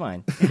it. It's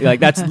fine. Like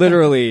that's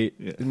literally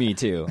me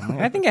too. I'm like,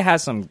 I think it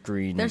has some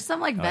green. There's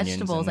some like onions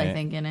vegetables, in I it.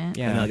 think, in it. And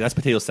Yeah, like that's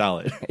potato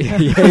salad.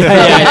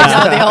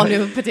 Now they all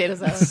knew potato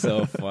salad.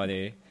 so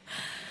funny.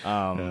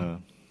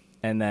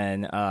 And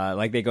then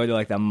like they go to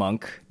like the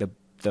monk, the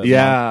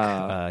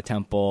Yeah. monk,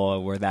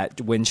 temple where that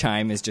wind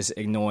chime is just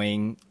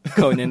ignoring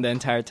Conan the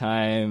entire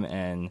time,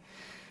 and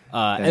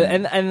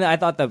I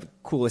thought the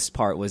coolest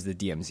part was the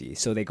DMZ.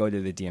 So they go to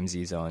the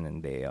DMZ zone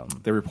and they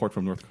They report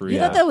from North You Korea.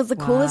 thought that was the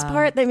coolest Wow.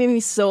 part? That made me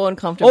so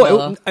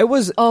uncomfortable. it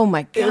was Oh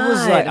my God. it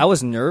was like I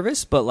was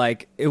nervous, but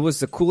like it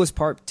was the coolest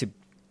part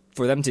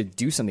for them to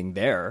do something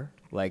there,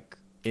 like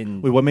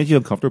in Wait, what made you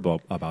uncomfortable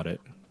about it?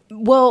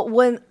 Well,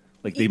 when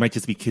Like they might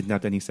just be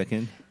kidnapped any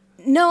second.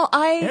 no,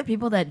 There are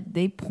people that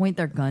they point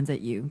their guns at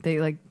you. They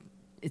like,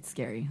 it's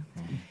scary.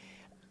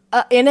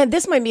 and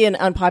this might be an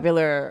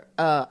unpopular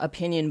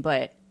opinion,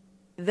 but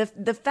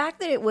the fact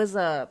that it was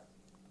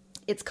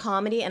it's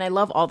comedy, and I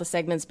love all the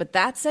segments, but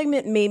that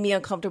segment made me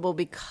uncomfortable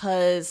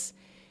because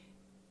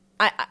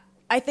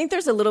I think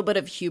there's a little bit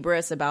of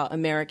hubris about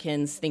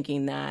Americans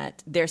thinking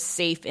that they're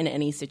safe in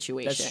any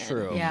situation. that's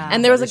true. Yeah.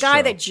 And there was a That is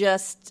guy true.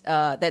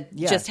 that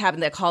just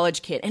happened, that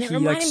college kid, and it He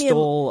reminded like me of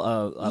stole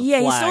a yeah,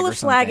 he flag stole or a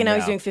flag, and now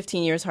he's something, doing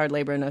 15 years hard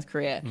labor in North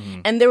Korea.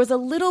 Mm-hmm. And there was a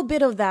little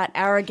bit of that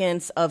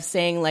arrogance of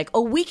saying like,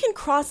 oh, we can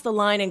cross the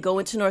line and go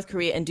into North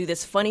Korea and do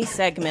this funny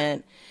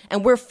segment,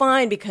 and we're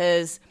fine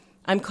because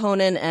I'm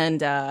Conan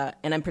and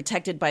I'm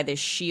protected by this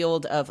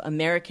shield of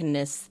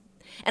Americanness.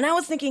 And I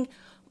was thinking,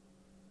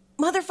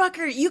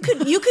 motherfucker, you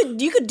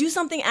could do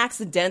something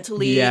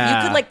accidentally.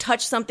 Yeah. You could like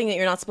touch something that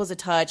you're not supposed to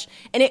touch,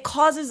 and it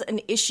causes an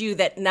issue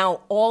that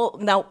now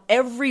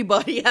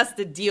everybody has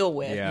to deal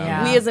with. Yeah.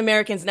 Yeah. We as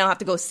Americans now have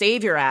to go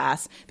save your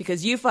ass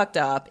because you fucked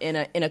up in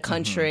a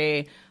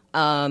country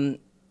that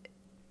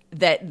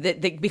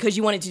because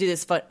you wanted to do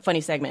this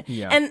funny segment.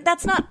 Yeah. And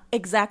that's not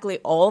exactly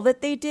all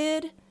that they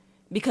did,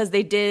 because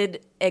they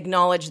did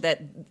acknowledge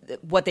that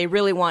what they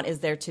really want is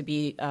there to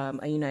be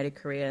a united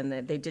Korea, and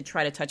that they did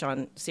try to touch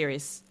on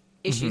serious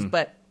issues.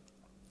 But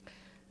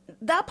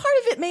that part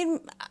of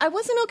it I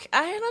wasn't okay.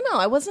 I don't know.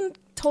 I wasn't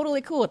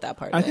totally cool with that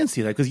part of I it. can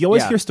see that because you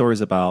always Yeah. hear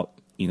stories about,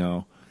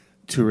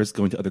 tourists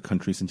going to other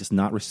countries and just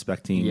not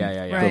respecting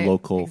Yeah. the Right,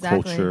 local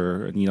exactly.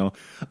 culture. And,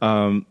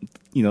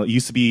 it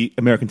used to be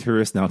American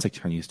tourists. Now it's like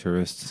Chinese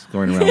tourists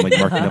going around like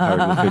marking up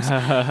hieroglyphics.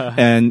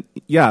 And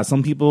yeah,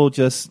 some people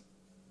just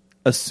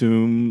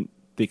assume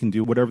they can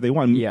do whatever they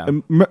want. Yeah. I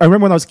remember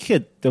when I was a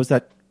kid, there was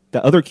that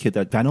other kid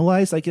that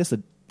vandalized, I guess,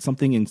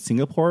 something in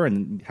Singapore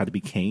and had to be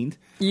caned.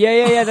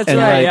 Yeah. That's And,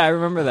 right. like, Yeah, I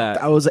remember that.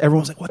 Everyone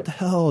was like, "What the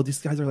hell? These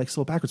guys are like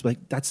so backwards." But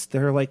like, that's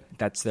their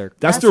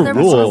That's their. their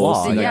their rules.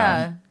 policy, Like,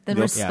 yeah. Then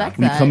you know, respect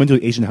when that. you come into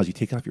an Asian house, you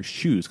take off your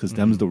shoes because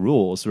them's the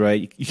rules,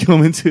 right? You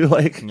come into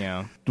like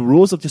Yeah. the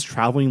rules of just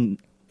traveling.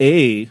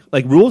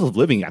 Rules of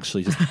living.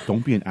 Actually, just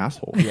don't be an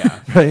asshole. Yeah.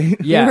 right.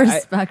 Yeah, Be I-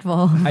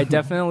 respectful. I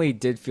definitely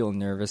did feel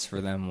nervous for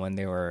them when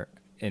they were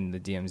in the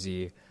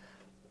DMZ,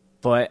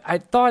 but I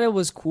thought it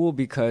was cool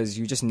because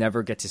you just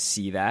never get to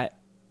see that.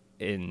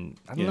 I don't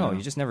know, Yeah.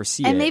 you just never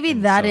see it. And maybe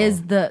that so-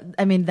 is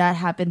that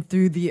happened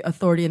through the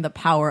authority and the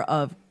power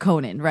of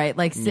Conan, right?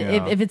 Like,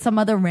 Yeah. if it's some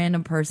other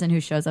random person who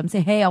shows up and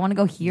say, "Hey, I want to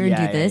go here and Yeah,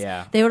 do yeah, this,"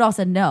 yeah. they would all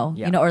say no,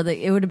 Yeah. or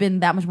it would have been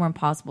that much more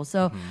impossible.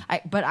 So,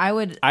 I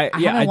haven't I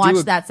do watched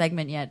ag- that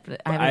segment yet,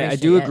 but I haven't I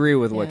reached do it yet. agree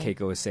with what Yeah.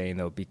 Keiko was saying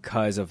though,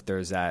 because of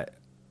there's that,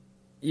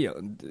 there.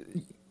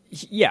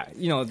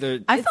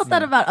 I felt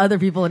that about other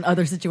people in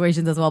other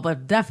situations as well,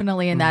 but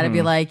definitely in that, it'd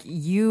be like,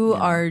 you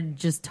are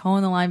just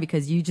towing the line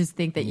because you just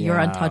think that you're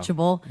Yeah.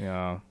 untouchable.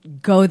 Yeah.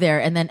 Go there,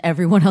 and then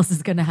everyone else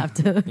is going to have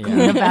to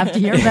clean up after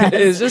your mess.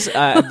 It's just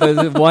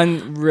the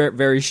one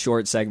very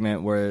short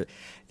segment where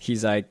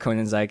he's like,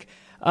 Conan's like,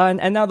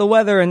 and now the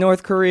weather in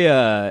North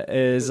Korea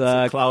is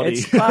cloudy.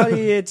 It's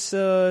cloudy.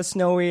 It's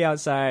snowy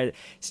outside.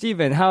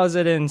 Steven, how is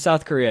it in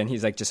South Korea? And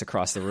he's like just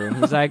across the room.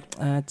 He's like,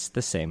 it's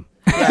the same.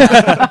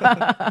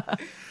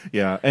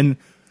 Yeah, and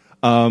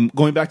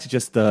going back to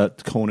just the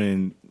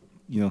Conan,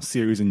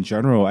 series in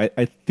general, I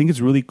think it's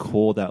really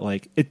cool that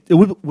like it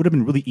would have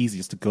been really easy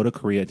just to go to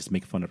Korea and just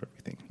make fun of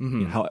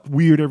everything, how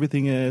weird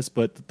everything is.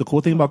 But the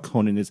cool thing about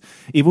Conan is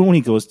even when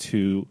he goes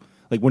to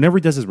whenever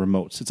he does his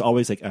remotes, it's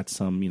always like at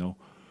some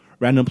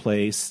random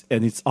place,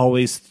 and it's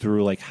always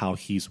through like how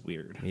he's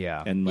weird,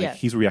 Yeah. and Yeah.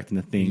 he's reacting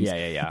to things, Yeah.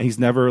 and he's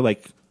never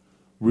like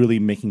really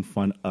making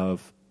fun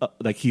of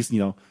he's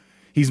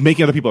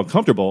making other people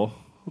uncomfortable.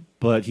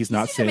 But he's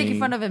not He's saying making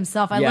fun of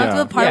himself. I Yeah.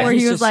 loved the part Yeah, where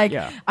he's he was just- like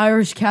yeah.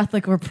 Irish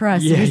Catholic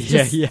repressed. Yeah, It was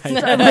just- yeah.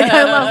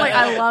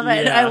 I love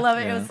it. Yeah. I love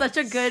it. It was such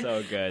a good,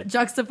 So good.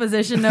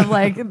 juxtaposition of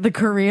like the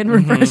Korean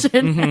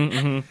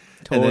repression.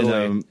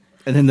 Totally.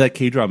 And then that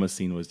K-drama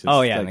scene was just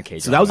Oh, yeah, like, and the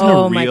so that was in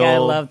K-drama. a Oh my real God, I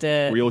loved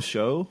it. real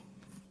show,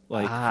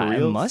 like for It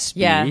real. must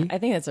be. Yeah, I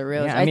think it's a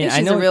real. Yeah, I I mean, think I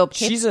she's know a real.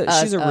 she's a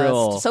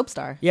real soap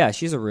star. Yeah,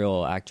 she's a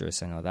real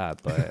actress. I know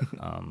that, but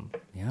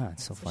yeah,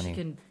 it's so She funny.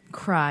 can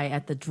cry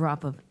at the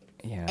drop of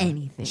Yeah.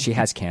 anything. She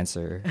has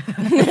cancer,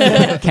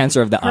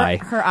 cancer of the eye.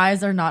 her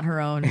eyes are not her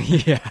own.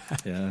 Yeah,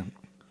 Yeah,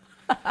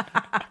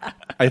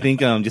 I think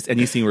just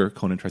any scene where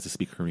Conan tries to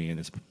speak Korean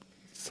is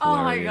Oh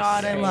my hilarious.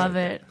 god, I love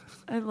it.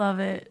 I love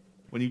it.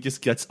 When he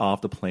just gets off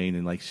the plane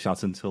and like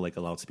shouts into like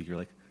a loudspeaker,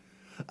 like,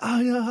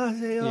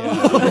 "안녕하세요."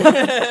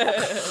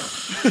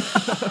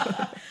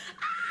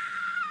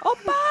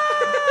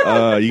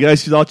 You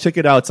guys should all check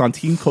it out. It's on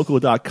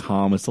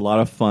teamcoco.com. It's a lot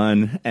of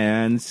fun,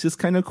 and it's just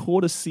kind of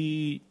cool to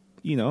see,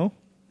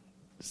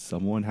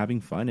 someone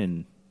having fun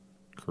in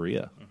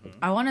Korea.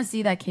 I want to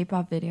see that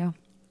K-pop video.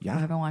 Yeah. I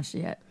haven't watched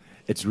it yet.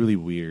 It's really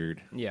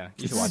weird. yeah.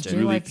 You It's should watch it.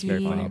 really It's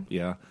very funny.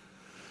 Yeah.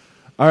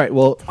 All right.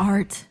 Well,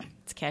 Art.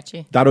 It's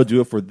catchy. that'll do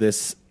it for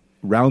this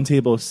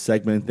roundtable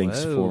segment.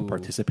 Thanks for Whoa.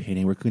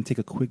 participating. We're going to take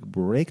a quick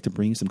break to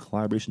bring you some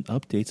collaboration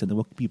updates, and then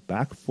we'll be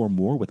back for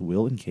more with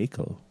Will and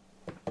Keiko.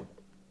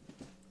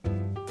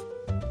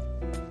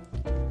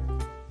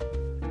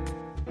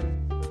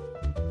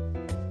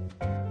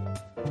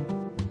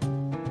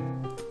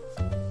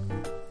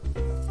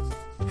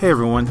 Hey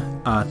everyone,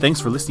 thanks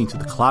for listening to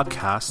the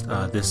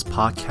Collabcast. This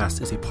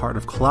podcast is a part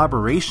of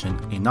Collaboration,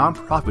 a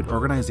nonprofit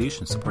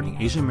organization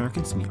supporting Asian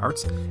Americans in the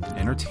arts and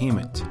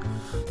entertainment,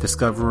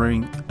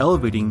 discovering,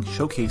 elevating,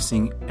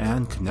 showcasing,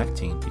 and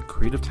connecting the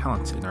creative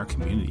talents in our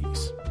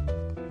communities.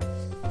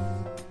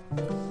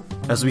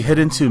 As we head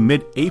into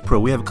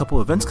mid-April, we have a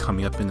couple events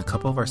coming up in a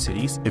couple of our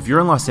cities. If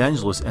you're in Los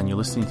Angeles and you're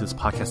listening to this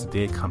podcast the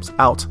day it comes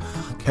out,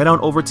 head on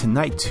over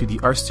tonight to the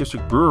Arts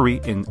District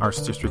Brewery in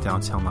Arts District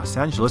downtown Los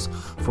Angeles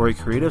for a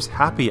Creatives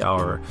Happy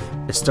Hour.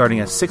 It's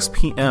starting at 6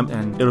 p.m.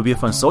 and it'll be a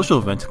fun social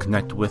event to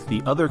connect with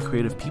the other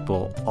creative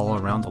people all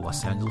around the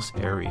Los Angeles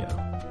area.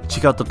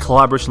 Check out the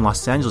Collaboration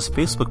Los Angeles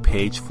Facebook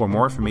page for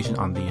more information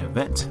on the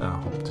event.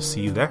 Hope to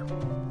see you there.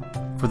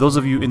 For those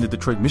of you in the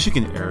Detroit,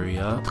 Michigan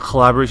area,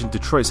 Collaboration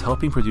Detroit is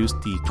helping produce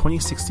the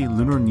 2016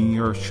 Lunar New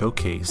Year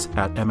Showcase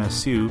at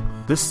MSU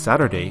this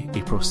Saturday,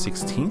 April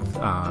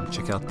 16th.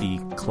 Check out the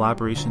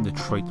Collaboration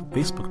Detroit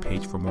Facebook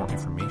page for more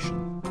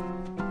information.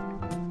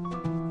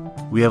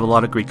 We have a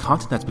lot of great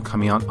content that's been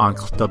coming out on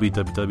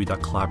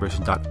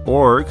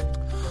www.collaboration.org.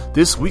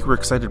 This week, we're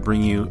excited to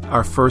bring you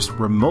our first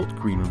remote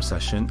Green Room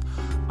session.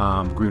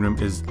 Green Room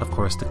is, of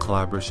course, the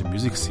collaboration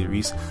music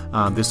series.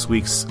 This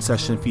week's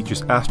session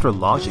features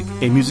Astrologic,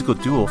 a musical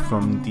duo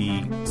from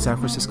the San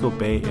Francisco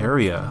Bay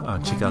Area.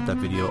 Check out that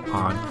video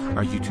on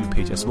our YouTube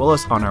page as well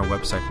as on our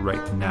website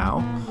right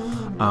now.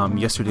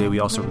 Yesterday, we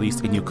also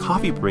released a new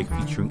coffee break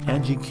featuring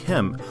Angie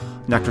Kim,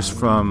 an actress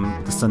from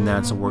the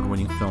Sundance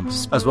Award-winning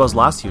films, as well as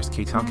last year's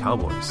K-Town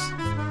Cowboys.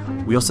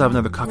 We also have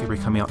another coffee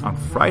break coming out on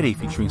Friday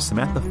featuring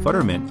Samantha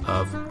Futterman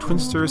of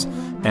Twinsters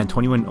and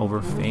 21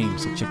 Over fame,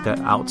 so check that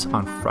out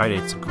on Friday.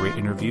 It's a great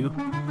interview.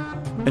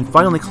 And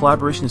finally,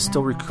 Collaboration is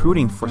still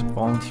recruiting for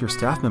volunteer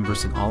staff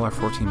members in all our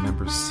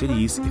 14-member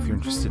cities. If you're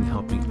interested in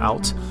helping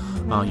out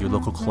your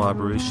local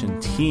Collaboration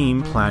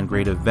team, plan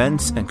great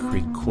events, and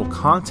create cool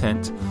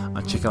content,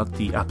 check out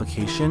the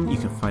application. You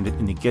can find it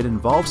in the Get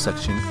Involved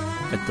section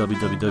at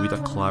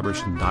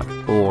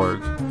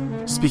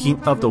www.collaboration.org.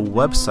 Speaking of the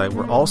website,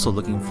 we're also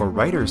looking for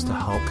writers to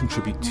help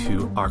contribute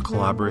to our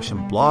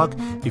Collaboration blog.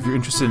 If you're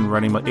interested in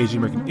writing about Asian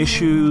American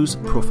issues,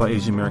 profile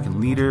Asian American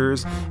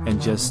leaders,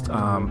 and just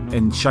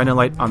and shine a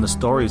light on the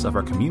stories of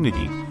our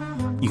community,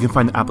 you can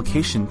find the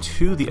application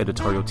to the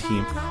editorial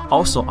team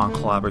also on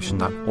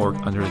collaboration.org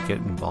under the Get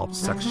Involved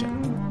section.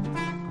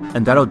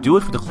 And that'll do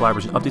it for the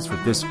Collaboration updates for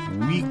this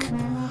week.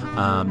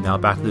 Now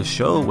back to the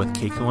show with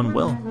Keiko and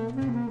Will.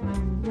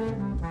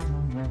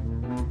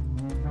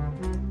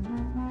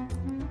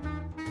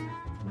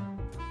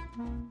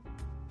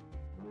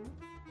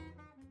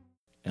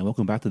 And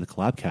welcome back to the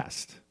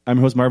Collabcast. I'm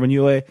your host, Marvin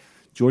Yue.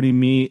 Joining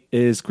me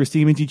is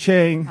Christine Minji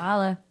Chang,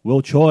 Holla.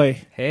 Will Choi,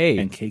 Hey.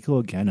 and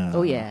Keiko Agena.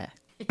 Oh yeah.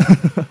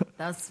 That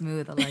was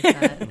smooth. I like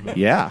that.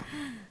 Yeah.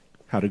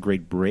 Had a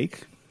great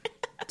break.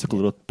 Took a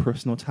little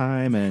personal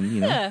time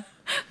and,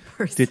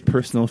 did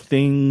personal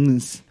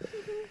things.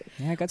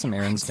 Yeah, I got some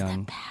errands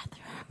done.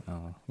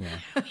 Oh, yeah.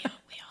 We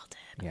all did.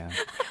 Yeah.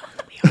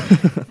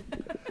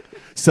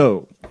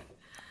 So,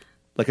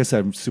 like I said,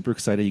 I'm super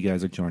excited you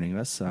guys are joining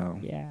us.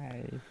 Yeah.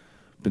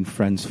 Been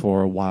friends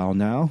for a while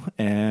now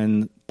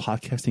and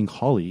podcasting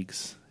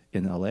colleagues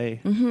in LA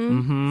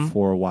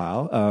for a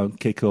while.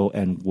 Keiko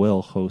and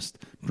Will host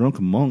Drunk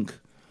Monk,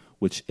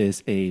 which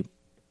is a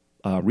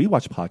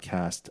rewatch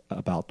podcast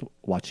about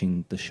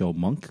watching the show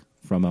Monk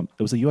from it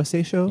was a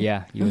USA show.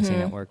 Yeah, USA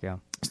Network, yeah.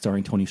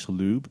 Starring Tony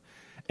Shalhoub.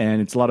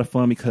 And it's a lot of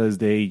fun because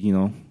they,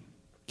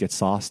 get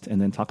sauced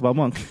and then talk about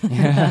Monk.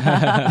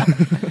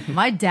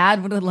 My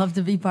dad would have loved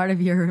to be part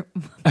of your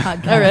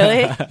podcast. Oh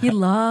really? He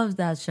loves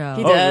that show.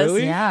 He does.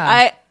 really?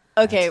 Yeah.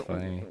 Okay. That's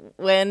funny.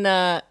 When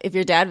if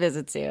your dad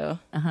visits you,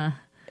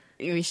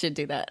 we should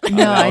do that. No,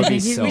 that I would be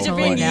think he's so We should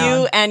funny. bring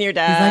you and your He's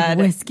like, dad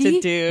whiskey?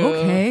 to do.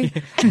 Okay.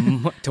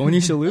 Tony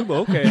Shalhoub,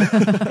 okay.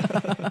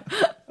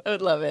 I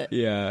would love it.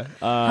 Yeah.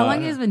 How long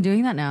have you guys been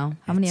doing that now?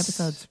 How many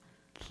episodes?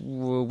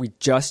 Well, we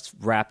just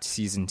wrapped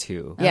season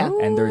 2. Yeah.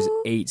 And there's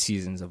 8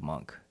 seasons of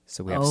Monk.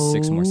 So we have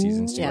 6 more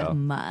seasons to Yeah. go.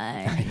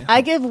 My.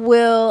 I give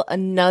Will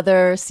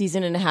another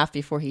season and a half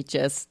before he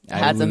just I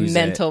has a lose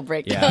mental it.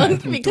 breakdown Yeah.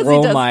 because Throw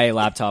he does. my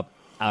laptop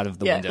out of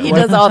the window. He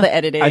does all the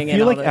editing I and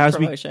feel all like the as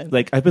promotion.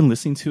 I've been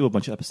listening to a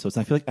bunch of episodes,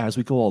 and I feel like as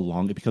we go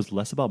along, it becomes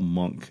less about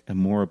Monk and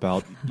more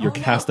about your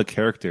cast of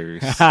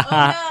characters.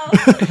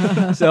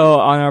 So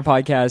on our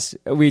podcast,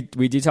 we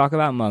do talk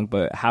about Monk,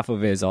 but half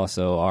of it is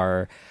also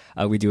our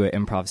we do an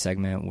improv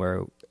segment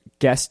where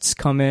guests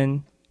come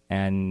in,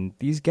 and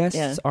these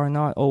guests are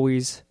not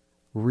always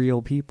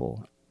real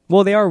people.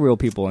 Well, they are real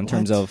people in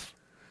terms of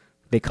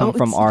they come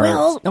from our.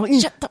 Shut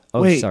the-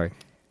 Oh, Wait. sorry.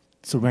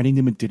 So Randy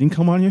Newman didn't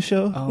come on your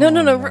show?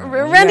 No.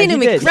 Randy he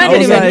Newman. did. Randy I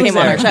was Newman like, came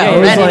on our there. show. Yeah, I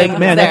was Randy like, Newman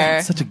man, was there.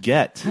 that's such a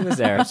get. He was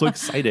there. I'm so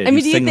excited. I mean,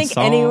 He do you sang the think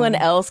song. anyone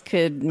else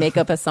could make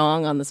up a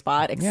song on the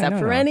spot except no,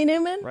 for no. Randy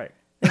Newman? Right.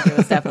 I think it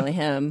was definitely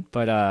him.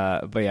 But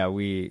yeah,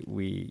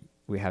 we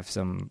have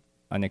some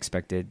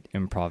unexpected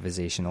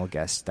improvisational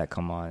guests that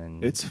come on.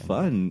 And, It's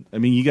fun. I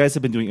mean, you guys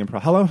have been doing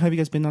improv. How long have you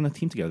guys been on a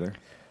team together?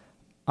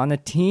 on a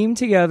team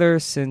together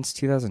since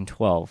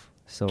 2012,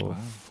 so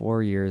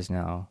 4 years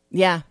now.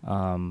 Yeah,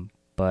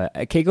 But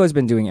Keiko has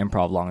been doing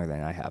improv longer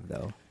than I have,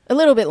 though. a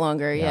little bit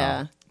longer. Yeah.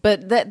 Yeah.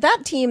 But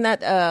that team,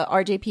 that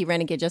RJP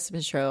Renegade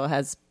Justice Show,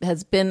 has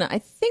been, I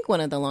think,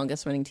 one of the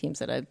longest running teams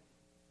that I've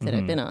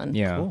been on.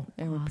 Yeah. Cool.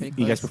 Yeah, we're pretty close.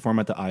 You guys perform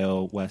at the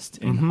IO West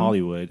in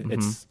Hollywood.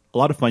 It's a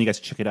lot of fun. You guys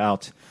check it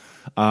out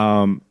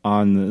on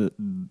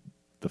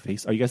the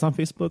face. Are you guys on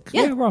Facebook?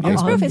 Yeah, we're on We're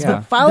Facebook. Facebook. Yeah.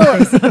 Follow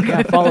us.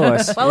 Yeah, follow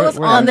us. Follow us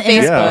We're on the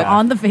Facebook. Yeah.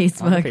 On the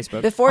Facebook. on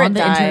Facebook. Before on it the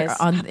dies.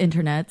 on the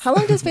internet. How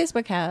long does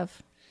Facebook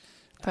have?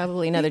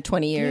 Probably another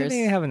 20 Yeah, years. they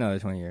have another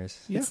 20 years.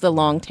 It's the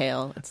long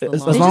tail. It's the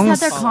As long They long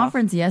just as- had their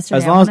conference yesterday.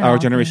 As I long as wanna our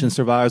know. generation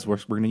survives, we're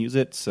going to use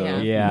it. So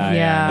Yeah.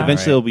 Yeah.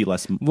 eventually right. it'll be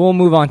less. We'll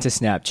move on to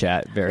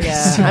Snapchat very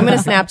Yeah, soon. I'm gonna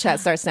start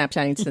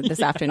Snapchatting this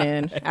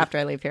afternoon after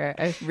I leave here.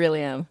 I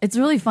really am. It's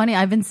really funny.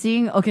 I've been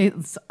seeing. Okay,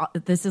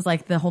 this is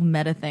like the whole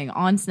meta thing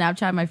on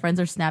Snapchat. My friends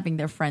are snapping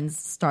their friends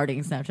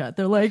starting Snapchat.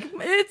 They're like,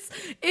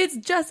 it's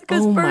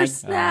Jessica's Oh my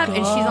first snap, and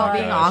she's all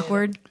being gosh.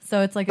 awkward.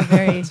 So it's like a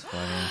very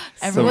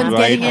everyone's Some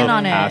getting rite in of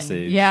on it.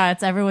 passage. Yeah,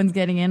 it's everyone's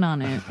getting in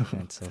on it.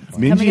 That's so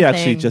funny. Becoming Minji a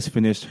actually thing. just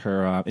finished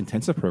her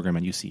intensive program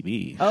at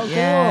UCB. Oh,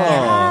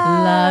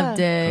 Yeah, loved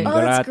it. Oh,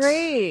 that's Congrats.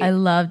 great. I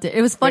loved it.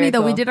 It was funny Very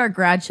though. We cool. did our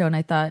grad show, and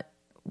I thought,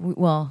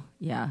 well,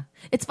 yeah,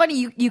 it's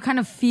funny. You kind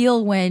of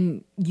feel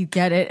when you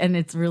get it, and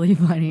it's really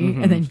funny,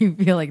 and then you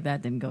feel like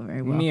that didn't go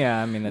very well.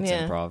 Yeah, I mean, that's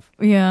Yeah. improv.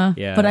 Yeah,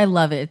 Yeah. but I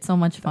love it. It's so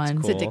much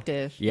fun. Cool. It's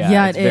addictive.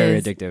 Yeah, it's it very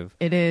is. addictive.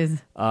 It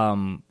is.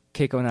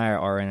 Keiko and I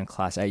are in a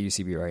class at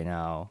UCB right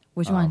now.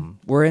 Which one?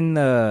 We're in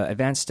the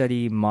Advanced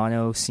Study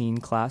Mono Scene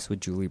class with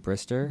Julie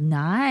Brister.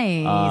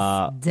 Nice.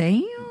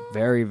 Damn.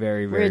 Very,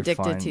 very, very We're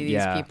addicted fun. to these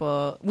Yeah.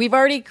 people. We've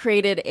already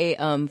created a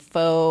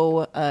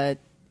faux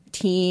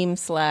team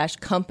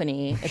 /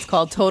 company. It's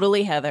called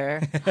Totally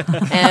Heather,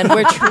 and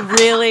we're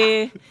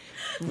really.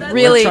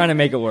 We're trying to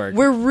make it work.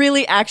 We're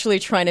really actually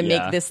trying to Yeah.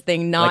 make this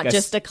thing not Like a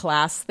just s- a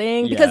class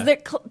thing Yeah. because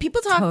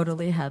people talk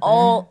Totally Heather.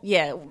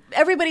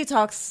 everybody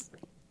talks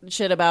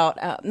shit about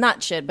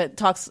not shit but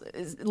talks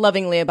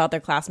lovingly about their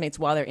classmates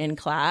while they're in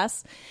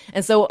class,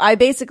 and so I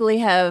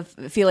basically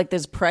feel like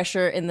there's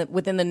pressure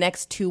within the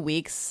next 2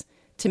 weeks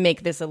to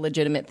make this a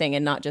legitimate thing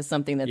and not just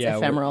something that's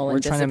ephemeral we're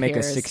and trying to make a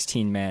disappears.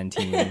 16-man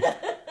team.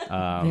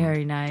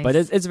 Very nice. But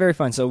it's very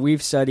fun. So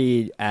we've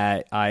studied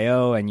at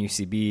IO and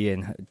UCB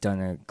and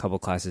done a couple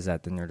classes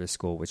at the Nerdist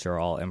School, which are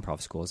all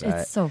improv schools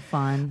it's so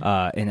fun.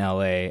 in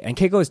LA. And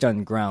Keiko's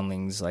done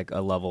Groundlings, like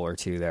a level or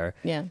two there.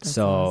 Yeah. That's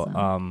So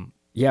awesome.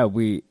 yeah,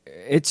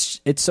 it's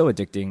so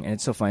addicting and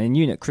it's so fun. And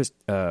you know,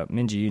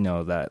 Minji, you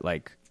know that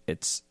like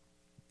it's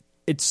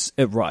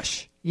a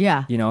rush.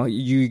 Yeah. You know,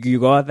 you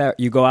go out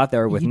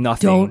there with You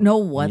nothing. don't know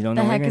what You don't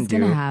the know what heck you're is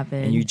gonna do,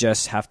 happen. and you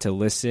just have to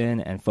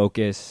listen and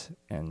focus.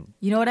 And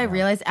You know what I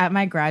realized at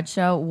my grad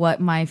show? What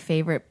my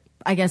favorite,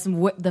 I guess,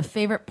 the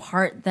favorite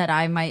part that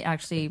I might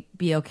actually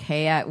be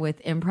okay at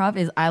with improv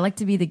is I like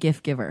to be the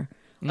gift giver.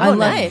 Oh,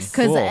 nice.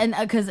 Because Cool. and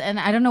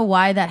I don't know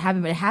why that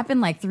happened, but it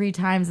happened like 3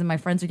 times, and my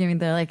friends are giving.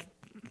 They're like,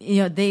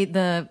 you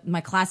know,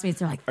 my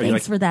classmates are like, Are you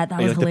thanks like- for that. That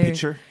are you was like hilarious.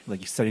 the pitcher,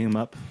 like you setting him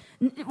up.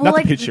 Well, Not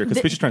like, the pitcher, because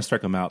the- pitcher's trying to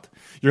strike him out.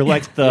 You're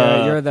like the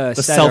Yeah, you're the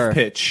setter. self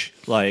pitch,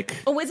 like.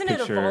 Oh, isn't it a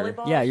pitcher.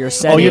 volleyball? Yeah, you're thing?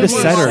 setting. Oh, you're the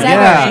Setter. setter. Setter.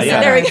 Yeah, Yeah, yeah.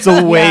 there we It's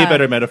a way Yeah.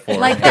 better metaphor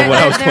like than what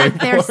I was they're, going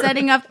they're for.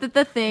 setting up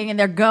the thing and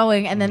they're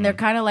going and then they're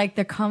kind of like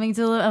they're coming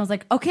to. I was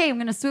like, okay, I'm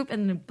gonna swoop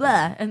and then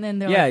blah, and then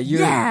they're Yeah, like,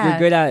 you're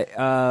good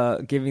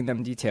at giving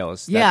them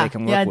details that they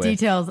can work with.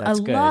 details. That's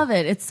I good. love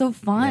it. It's so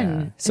fun.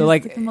 Yeah. It's So,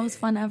 like, the most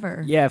fun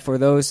ever. Yeah, for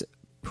those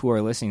who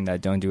are listening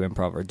that don't do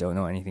improv or don't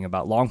know anything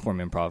about long form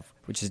improv,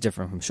 which is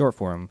different from short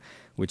form,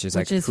 which is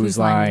like Which is Who's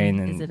Line,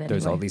 Is and It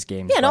there's all Anyway? these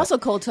games. Yeah, and but- also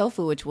Cold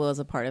Tofu, which Will is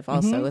a part of,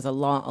 also is a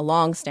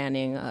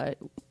long-standing,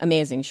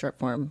 amazing short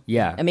form.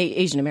 Yeah.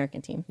 Asian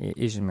American team.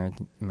 Asian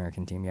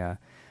American team, yeah.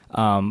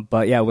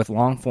 But yeah, with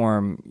long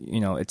form,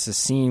 you know, it's a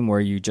scene where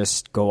you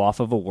just go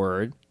off of a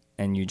word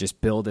and you just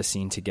build a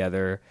scene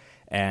together,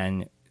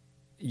 and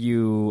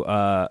you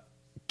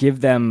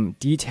give them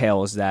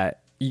details that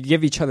you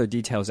give each other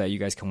details that you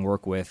guys can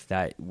work with,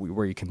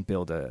 where you can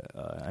build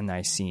a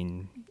nice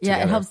scene. Yeah,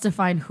 together. it helps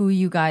define who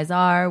you guys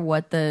are,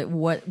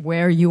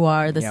 where you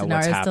are, the Yeah,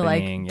 what's scenarios to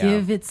like happening, yeah.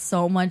 give it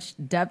so much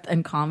depth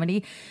and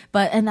comedy.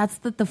 And that's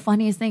the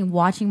funniest thing,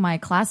 watching my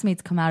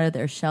classmates come out of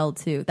their shell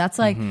too. That's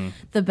like Mm-hmm.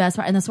 the best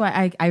part. And that's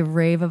why I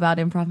rave about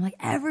improv. I'm like,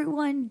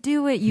 everyone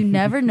do it. You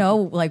never know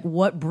like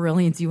what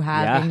brilliance you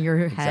have Yeah, in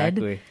your head.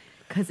 exactly.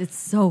 Because it's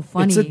so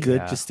funny. It's a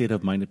good Yeah. just state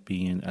of mind to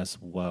be in as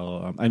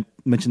well. I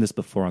mentioned this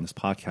before on this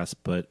podcast,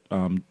 but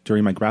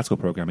during my grad school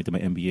program, I did my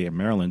MBA in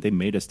Maryland. They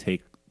made us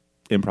take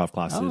improv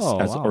classes Oh,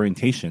 as wow.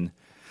 orientation,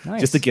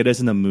 Nice. just to get us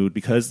in the mood.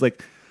 Because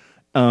like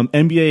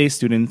MBA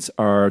students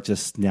are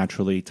just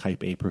naturally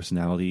type A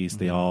personalities.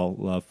 They all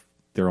love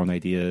their own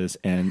ideas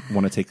and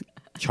want to take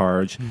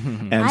charge.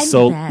 And I'm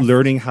so the best.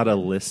 learning how to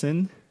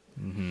listen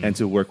and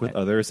to work with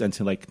others and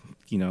to like,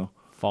 you know,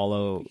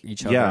 Follow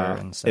each other. yeah,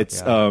 and stuff. it's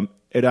yeah.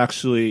 it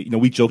actually, you know,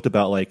 we joked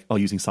about like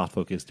using soft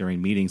focus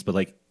during meetings, but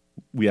like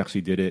we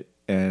actually did it,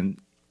 and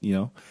you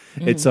know,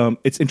 it's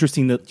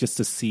interesting to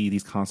see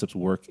these concepts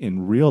work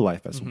in real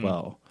life as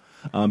well,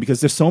 because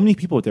there's so many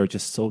people that are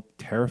just so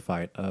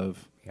terrified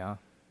of yeah.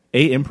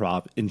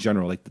 improv in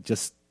general, like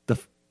just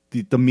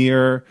the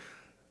mere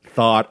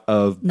thought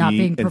of Not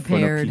being in front of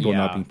prepared. people,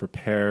 not Yeah. being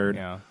prepared.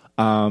 Yeah.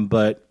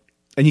 But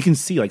you can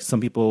see like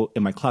some people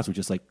in my class were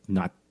just like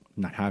not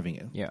having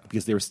it, Yeah.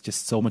 because there was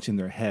just so much in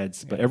their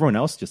heads. But everyone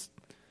else just,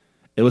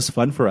 it was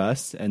fun for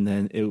us, and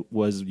then it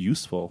was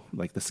useful.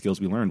 Like the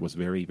skills we learned was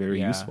very, very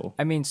Yeah. useful.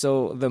 I mean,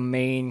 so the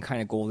main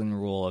kind of golden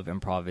rule of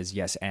improv is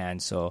yes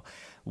and. So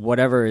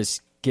whatever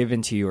is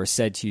given to you or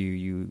said to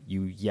you,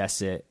 you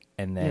yes it,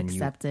 and then you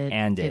accept it.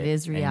 and It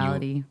is and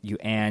reality. You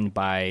and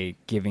by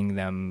giving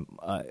them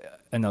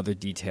another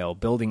detail,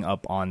 building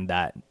up on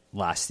that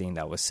last thing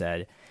that was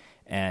said.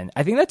 And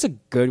I think that's a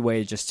good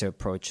way just to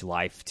approach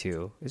life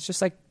too. It's just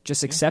like,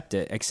 just accept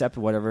it, accept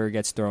whatever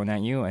gets thrown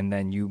at you, and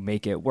then you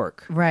make it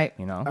work. Right.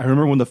 You know? I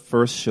remember one of the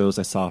first shows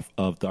I saw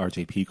of the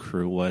RJP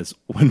crew was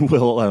when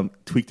Will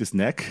tweaked his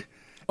neck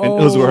and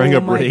was wearing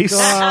a brace.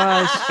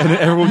 Gosh. And then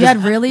everyone You just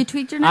had really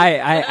tweaked your neck?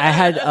 I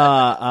had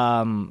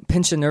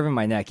pinched a nerve in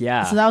my neck.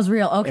 Yeah. So that was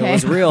real. Okay. It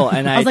was real.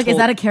 And I was like, is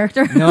that a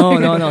character?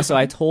 No. So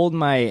I told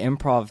my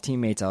improv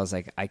teammates, I was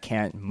like, I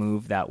can't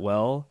move that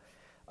well.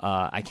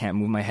 I can't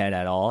move my head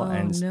at all.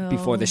 no.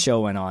 Before the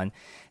show went on,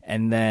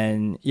 and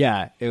then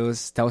that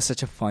was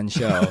such a fun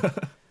show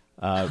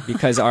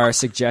because our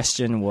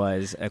suggestion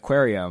was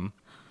aquarium.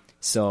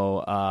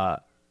 So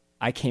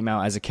I came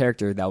out as a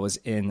character that was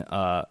in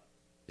a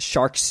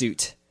shark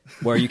suit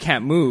where you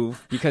can't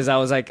move because I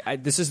was like,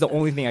 this is the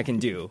only thing I can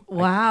do.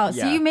 Wow. So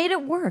yeah. you made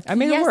it work. I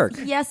made it work.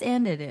 Yes,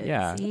 and it is.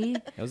 Yeah. See?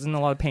 I was in a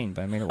lot of pain,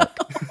 but I made it work.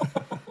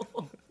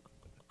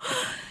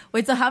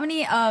 Wait, so how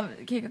many,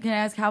 can I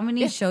ask, how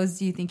many shows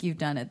do you think you've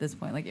done at this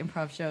point? Like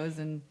improv shows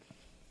and...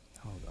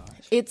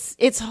 It's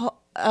Is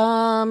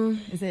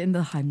it in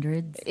the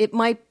hundreds? it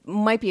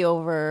might be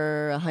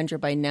over 100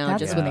 by now, That's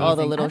just with all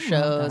the amazing. little I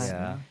love shows.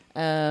 that.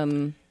 Yeah.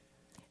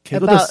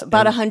 Keiko does-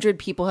 About 100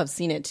 people have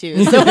seen it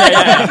too. So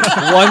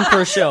One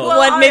per show.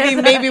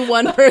 maybe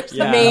one person.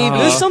 Yeah. Maybe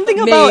There's something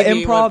about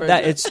Maybe one improv that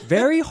person. it's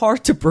very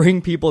hard to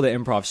bring people to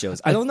improv shows.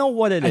 I don't know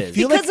what it I is.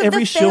 feel Because like of the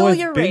every show I've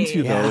failure been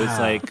to, rate. though, is Yeah.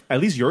 like, at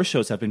least your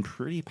shows have been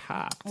pretty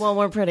packed. Well,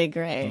 we're pretty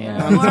great. We're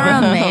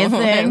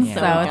amazing, so it's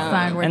Yeah.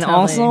 fine. We're and totally...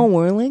 also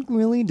we're like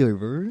really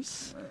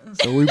diverse.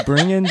 So we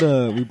bring in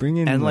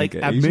and like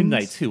at Asians.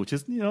 midnight, too, which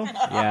is,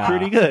 Yeah.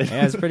 pretty good.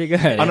 Yeah, it's pretty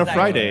good. On a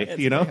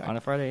Friday, On a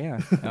Friday,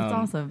 yeah. It's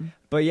awesome.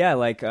 But yeah,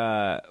 like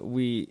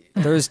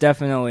there's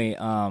definitely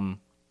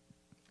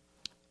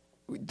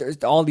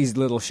there's all these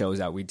little shows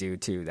that we do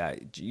too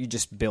that you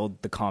just build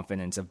the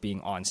confidence of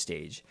being on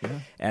stage.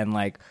 And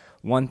like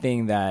one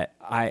thing that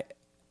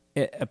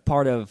a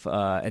part of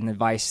an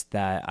advice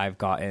that I've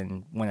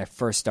gotten when I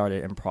first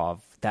started improv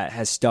that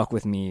has stuck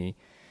with me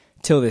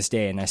till this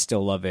day, and I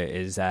still love it,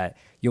 is that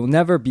you'll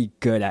never be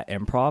good at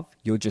improv.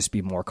 You'll just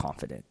be more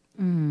confident.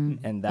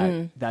 And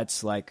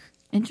that's like,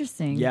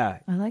 Interesting. yeah.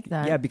 I like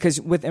that. Yeah,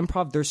 because with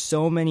improv, there's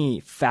so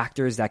many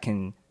factors that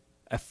can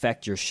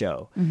affect your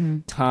show.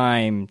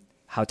 Time,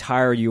 how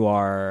tired you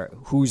are,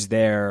 who's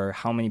there,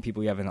 how many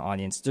people you have in the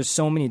audience. There's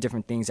so many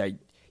different things that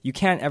you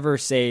can't ever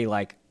say,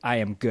 like, I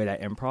am good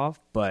at improv,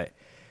 but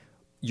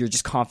you're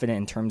just confident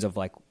in terms of,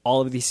 like, all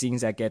of these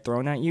things that get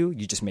thrown at you,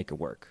 you just make it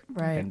work.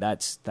 Right. And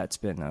that's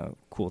been a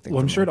cool thing. Well,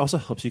 for I'm me. sure it also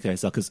helps you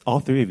guys out because all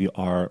three of you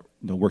are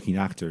working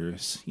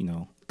actors,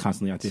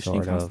 constantly auditioning, Sort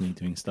of. constantly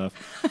doing stuff.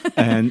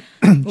 And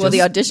Well, the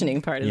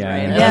auditioning part is Yeah.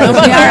 right.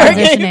 Yes, we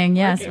are auditioning.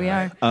 Yes, we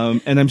are.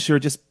 and I'm sure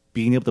just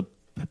being able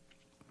to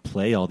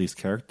play all these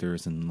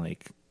characters and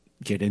like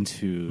get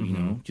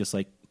into, just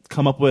like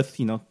come up with,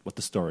 what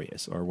the story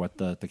is or what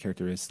the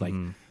character is like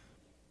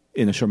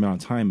in a short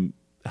amount of time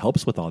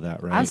helps with all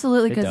that, right?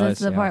 Absolutely, It because that's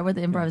does, the yeah. part with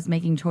the improv is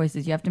making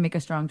choices. You have to make a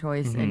strong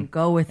choice and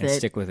go with And it.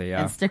 stick with it,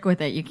 yeah. And stick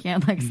with it. You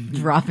can't like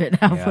drop it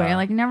halfway. Yeah.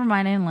 Like, never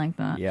mind, I didn't like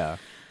that. Yeah,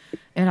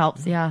 It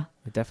helps, yeah.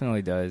 it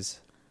definitely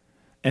does.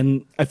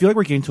 And I feel like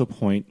we're getting to a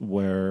point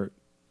where,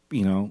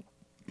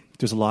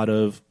 there's a lot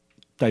of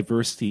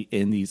diversity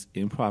in these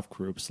improv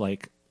groups.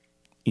 Like,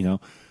 Yeah.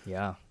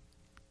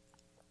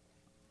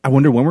 I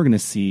wonder when we're going to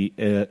see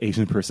an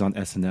Asian person on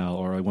SNL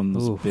or one of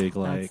those Oof. big,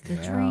 like, That's the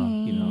yeah,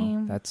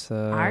 dream. That's I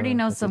already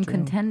know that's a some dream.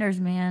 contenders,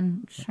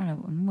 man.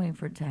 I'm waiting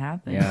for it to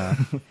happen. Yeah,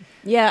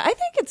 Yeah, I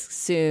think it's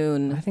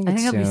soon. I think I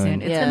it's think it'll be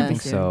soon. It's Yeah. gonna I be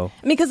think soon. so.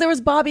 I mean, because there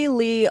was Bobby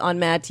Lee on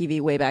Mad TV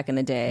way back in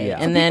the day, Yeah.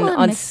 and So then people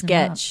are on mixing it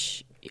up.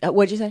 Sketch.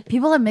 What'd you say?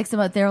 People have mixed them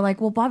up. They're like,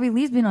 well, Bobby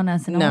Lee's been on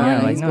SNL. No, right?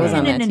 Yeah, like, no, no, no,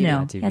 on no, that no, TV. no.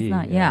 On TV, That's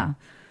not. yeah.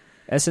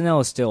 Yeah.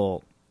 SNL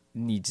still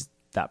needs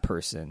that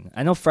person.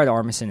 I know Fred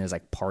Armisen is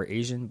like part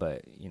Asian,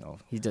 but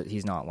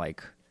he's not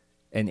like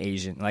an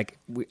Asian. Like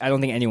I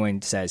don't think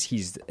anyone says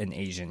he's an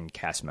Asian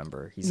cast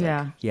member. He's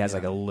Yeah. like he has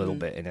like a little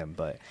bit in him,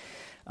 but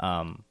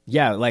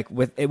like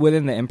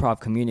within the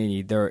improv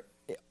community, there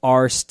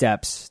are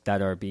steps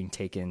that are being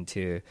taken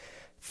to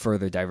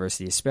further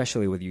diversity,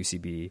 especially with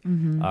UCB.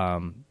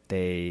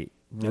 They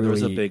really, there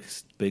was a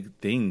big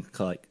thing.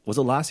 Like, was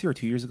it last year or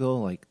 2 years ago?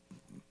 Like,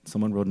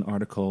 someone wrote an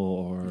article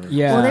or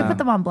yeah. Well, they put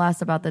them on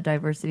blast about the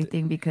diversity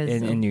thing because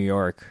in New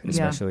York,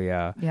 especially.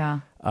 yeah.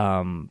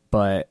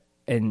 But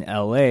in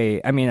LA,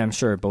 I mean, I'm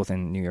sure both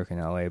in New York and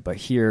LA, but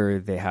here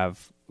they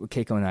have,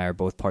 Keiko and I are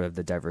both part of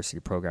the diversity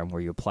program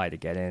where you apply to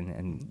get in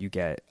and you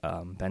get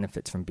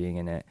benefits from being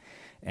in it.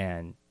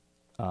 And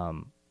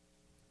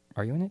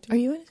Are you in it too? Are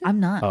you in it? I'm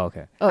not. Oh,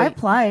 okay. I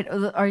applied.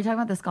 Are you talking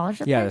about the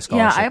scholarship? Yeah, thing? the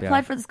scholarship, Yeah, I yeah.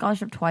 applied for the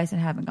scholarship twice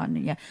and haven't gotten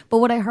it yet. But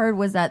what I heard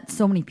was that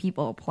so many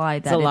people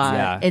applied that a lot.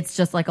 Yeah. it's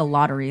just like a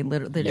lottery.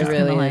 Literally, they're Yeah. just It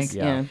really kinda is,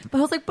 like. yeah. But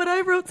I was like, but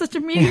I wrote such a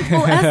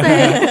meaningful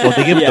essay. Well,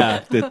 they give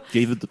Yeah.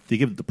 they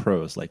give the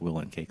pros like Will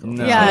and Keiko.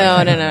 No.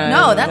 Yeah.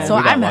 No. That's We so.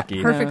 got I'm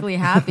lucky. perfectly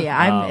happy.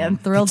 I'm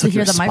thrilled to took hear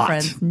your that my spot.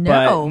 friends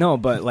know.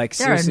 But like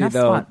There are seriously enough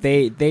though, spots.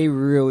 they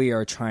really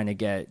are trying to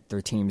get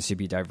their teams to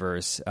be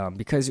diverse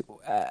because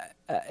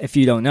if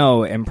you don't know,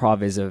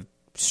 improv is a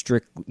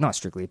not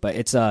strictly, but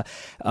it's a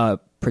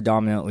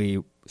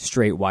predominantly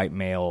straight white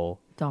male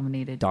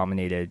dominated.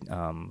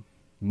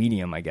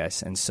 medium, I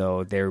guess, and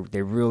so they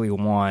really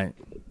want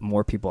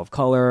more people of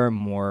color,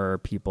 more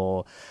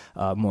people,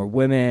 more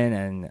women,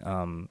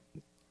 and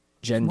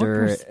gender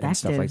More and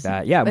stuff like perspectives.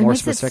 that. Yeah, it more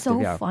makes perspective. it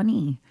so yeah,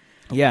 funny.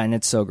 yeah, and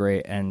it's so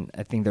great, and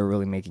I think they're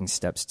really making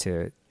steps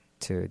to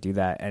do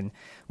that. And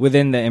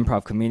within the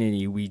improv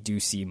community, we do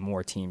see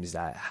more teams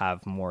that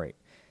have more.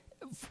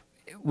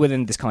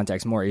 Within this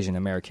context, more Asian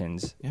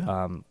Americans.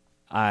 Yeah.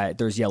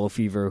 There's Yellow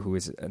Fever, who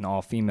is an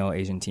all-female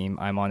Asian team.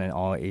 I'm on an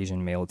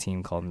all-Asian male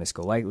team called Miss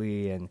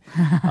Golightly, and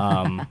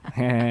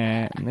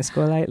Miss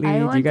Golightly. I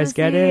Do want you guys to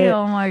get see. it?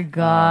 Oh my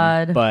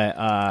god! But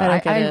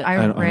don't get it. I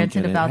I don't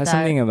ranted get it. about it has that.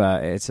 something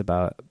about it's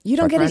about You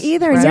don't get it breakfast-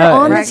 either. Right. You're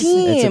on the Breakfast-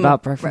 team. It's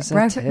about breakfast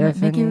at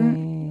Mickey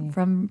Tiffany.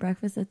 from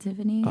Breakfast at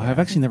Tiffany. Oh, I've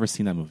actually never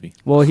seen that movie.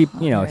 Well, he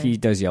Okay. he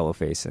does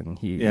Yellowface, and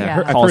he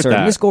Yeah, I've calls heard her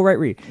that. Miss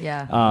Golightly.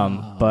 Yeah.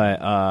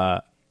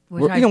 But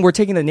Which we're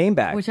taking the name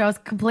back. which I was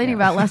complaining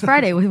about last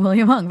Friday with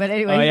William Hung. But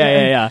anyway, Oh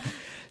yeah.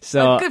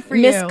 So Good for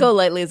you. Miss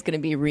Golightly is going to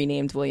be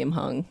renamed William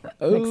Hung.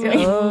 I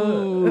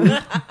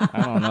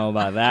don't know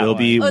about that. It'll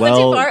one. be Oh, is that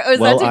well. too far? Oh, is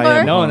that well, too I far?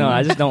 am No, hung.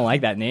 I just don't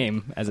like that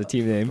name as a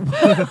team name.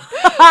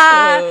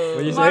 Ah,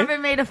 What'd you say?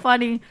 Marvin made a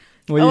funny.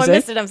 What Oh, you I say?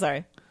 missed it. I'm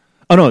sorry.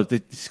 Oh no,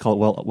 it's called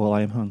well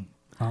I am hung.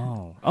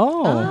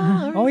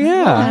 Oh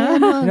yeah.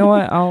 You know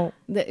what? I'll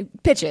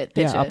Pitch it.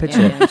 Yeah, I'll pitch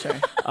Yeah, it. yeah, sure.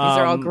 These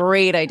are all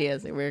great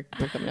ideas that we're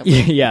coming up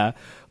with. yeah.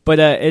 But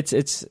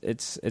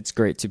it's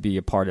great to be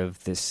a part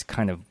of this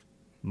kind of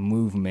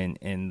movement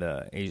in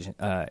the Asian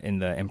in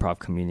the improv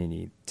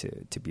community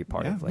to be a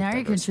part Yeah. of. Like, Now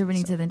you're diversity,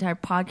 contributing so. to the entire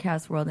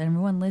podcast world, and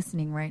everyone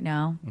listening right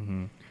now.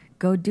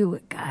 Go do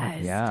it,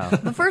 guys. Yeah.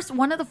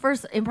 One of the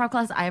first improv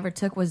classes I ever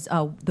took was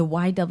the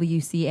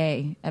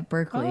YWCA at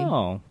Berkeley.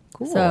 Oh,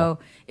 cool. So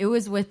it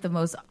was with the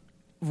most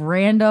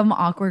random,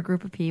 awkward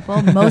group of people.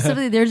 Most of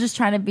it, they're just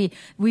trying to be.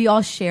 We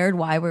all shared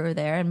why we were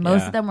there, and most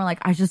Yeah. of them were like,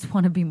 "I just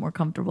want to be more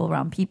comfortable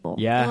around people."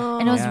 yeah,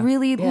 And it was yeah.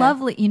 really Yeah.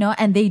 lovely,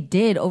 And they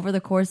did over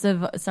the course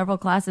of several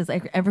classes.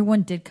 Like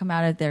everyone did come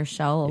out of their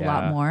shell a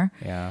lot Yeah. more.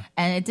 Yeah.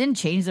 And it didn't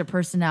change their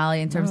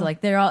personality in terms of like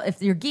they're all. If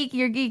you're geeky,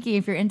 you're geeky.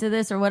 If you're into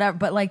this or whatever,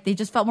 but like they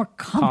just felt more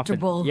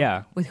comfortable.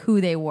 Yeah. With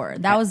who they were.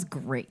 That was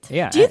great.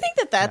 Yeah. Do you think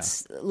that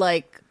that's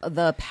like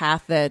the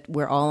path that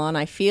we're all on?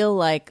 I feel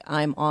like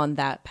I'm on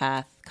that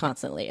path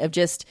constantly of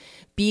just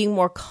being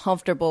more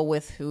comfortable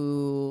with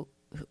who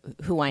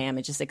I am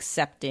and just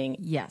accepting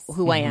Yes.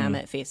 who I am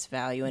at face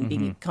value and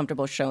being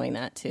comfortable showing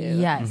that to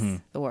Yes.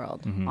 the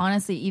world.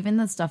 Honestly, even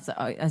the stuff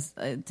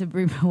that to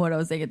bring what I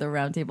was saying at the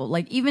round table,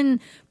 like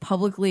even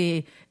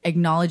publicly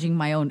acknowledging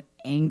my own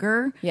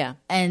anger, Yeah.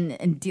 and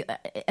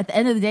at the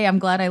end of the day, I'm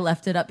glad I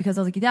left it up because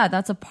I was like, yeah,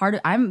 that's a part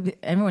of.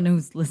 Everyone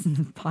who's listened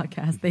to the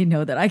podcast, they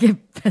know that I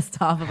get pissed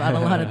off about a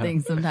lot of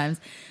things sometimes,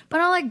 but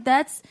I'm like,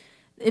 that's.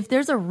 If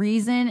there's a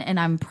reason and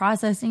I'm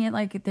processing it,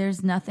 like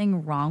there's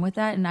nothing wrong with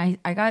that, and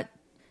I got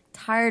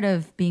tired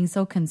of being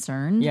so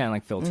concerned. Yeah, and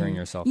like filtering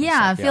yourself. and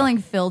Yeah, stuff, feeling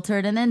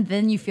filtered, and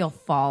then you feel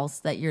false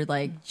that you're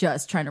like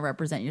just trying to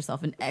represent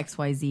yourself in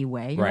XYZ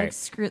way. You're like, Right.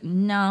 screw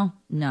no.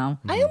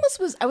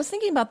 I was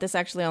thinking about this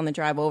actually on the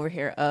drive over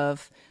here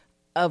of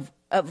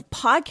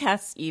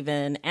podcasts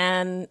even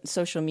and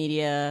social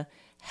media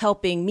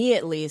helping me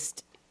at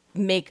least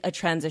make a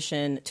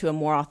transition to a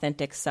more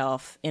authentic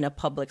self in a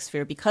public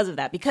sphere because of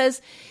that. Because,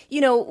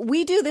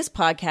 we do this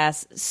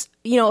podcast,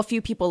 a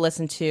few people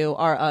listen to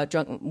our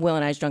Will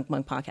and I's Drunk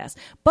Monk podcast.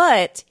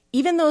 But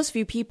even those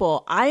few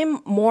people, I'm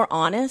more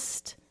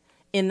honest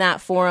in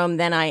that forum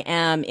than I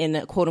am in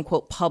the quote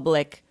unquote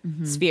public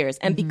spheres.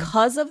 And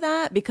because of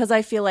that, because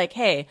I feel like,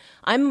 hey,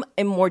 I'm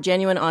a more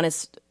genuine,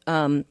 honest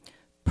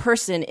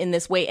person in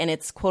this way, and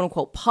it's quote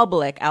unquote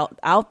public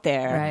out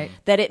there, Right.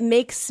 that it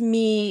makes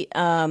me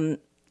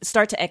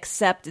start to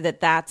accept that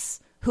that's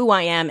who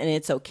I am and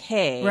it's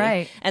okay.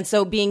 Right. And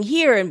so being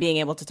here and being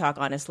able to talk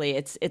honestly,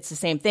 it's the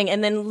same thing.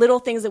 And then little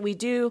things that we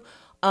do,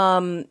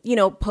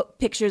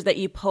 pictures that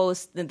you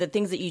post, the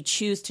things that you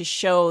choose to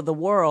show the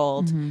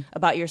world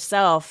about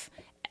yourself,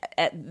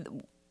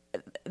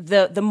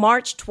 the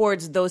march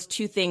towards those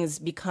two things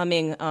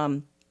becoming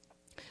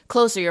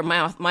closer,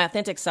 my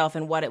authentic self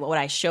and what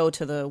I show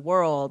to the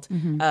world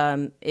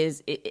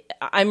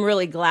I'm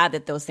really glad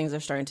that those things are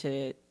starting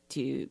to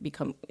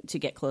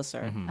get closer.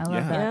 I love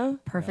Yeah. that. Yeah.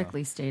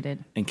 Perfectly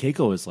stated. And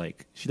Keiko is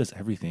like she does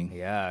everything.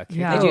 Yeah,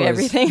 Yeah. Keiko I do is-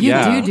 everything. You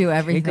Yeah. do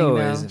everything Keiko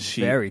though. is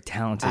She very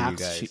talented. You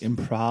Acts, guys. she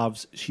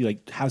improvs.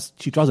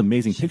 She draws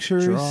amazing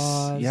pictures.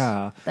 draws.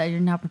 Yeah. That you're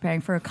now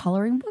preparing for a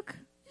coloring book.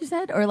 You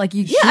said, or like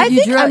you? Yeah, I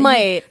think I might.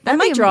 I that'd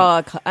might be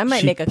draw. I might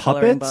She make a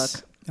coloring puppets?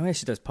 book. Oh, yeah,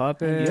 she does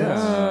puppets.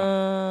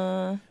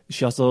 Yeah.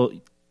 She also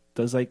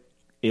does like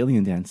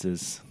alien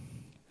dances.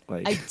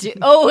 Like I do.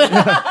 Oh,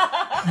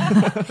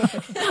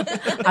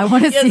 I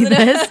want to see it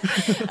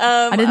this.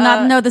 I did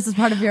not know this is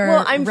part of your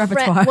well, I'm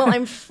repertoire.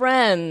 I'm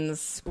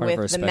friends Part of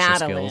her with the special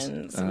skills.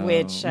 Madeleines,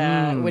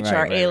 which right,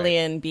 are right.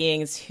 alien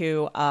beings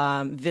who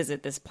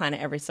visit this planet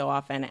every so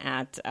often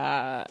at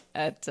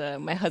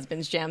my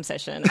husband's jam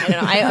session. I don't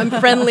know, I'm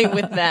friendly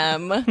with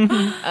them.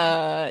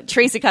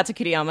 Tracy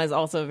Katsukiriyama is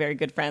also very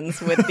good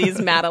friends with these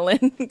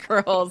Madeline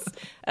girls.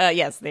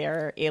 Yes, they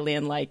are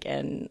alien-like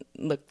and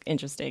look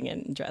interesting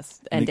and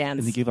dress and dance.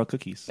 and they give out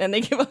cookies. And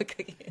they give out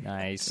cookies.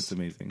 Nice. It's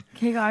amazing.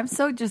 Keiko, I'm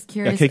so just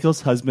Yeah, curious. Keiko's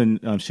husband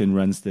Shin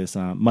runs this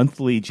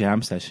monthly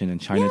jam session in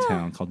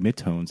Chinatown called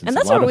Midtones, And it's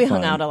that's a lot where of we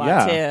fun. hung out a lot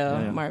Yeah, too.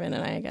 yeah. Marvin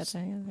and I got to.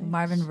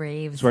 Marvin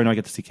raves. That's where I know I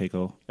get to see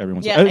Keiko every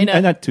once. Yeah, I know.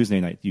 And that Tuesday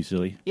night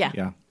usually. Yeah.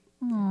 yeah.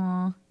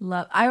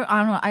 Love. I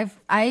don't know.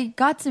 I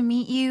got to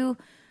meet you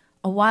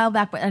a while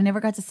back, but I never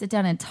got to sit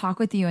down and talk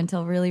with you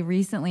until really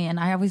recently. And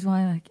I always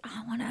wanted, like,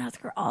 I want to ask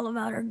her all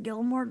about her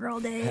Gilmore Girl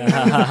days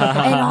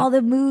and all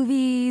the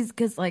movies,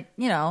 because, like,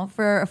 you know,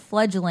 for a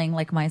fledgling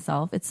like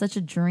myself, it's such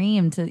a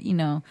dream to, you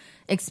know,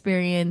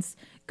 experience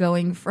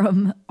going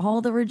from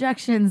all the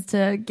rejections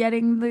to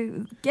getting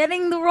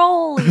the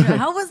role. You know,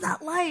 how was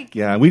that like?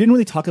 Yeah, we didn't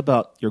really talk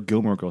about your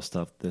Gilmore Girl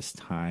stuff this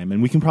time,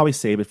 and we can probably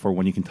save it for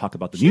when you can talk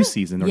about the new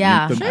season or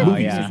Yeah, the sure. movies. Oh,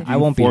 yeah. You I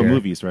won't be four here.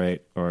 movies,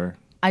 right? Or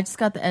I just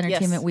got the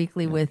Entertainment Yes.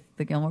 Weekly with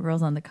the Gilmore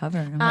Girls on the cover.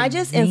 And I'm I like,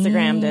 just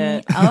Instagrammed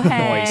it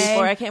okay.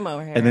 before I came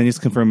over here. and then you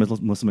just confirm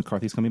Melissa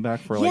McCarthy's coming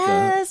back for like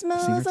yes, a scene or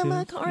Melissa two?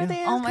 McCarthy.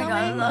 Yeah. is Oh my God,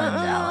 coming.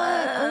 I'm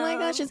jealous. Oh my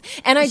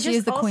gosh! And I She just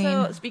is the also,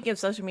 queen. speaking of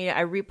social media,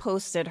 I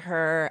reposted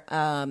her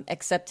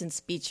acceptance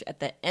speech at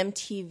the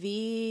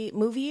MTV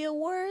Movie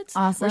Awards,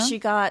 Awesome. where she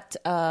got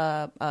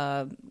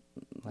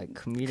Like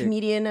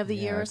Comedian of the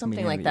Year or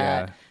something like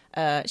that.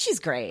 She's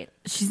great.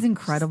 She's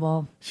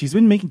incredible. She's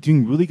been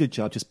doing really good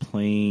job just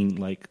playing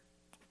like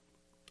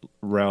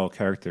real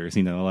characters,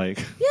 you know,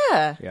 like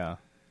Yeah. Yeah.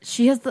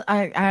 She has the.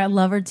 I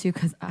love her too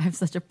because I have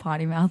such a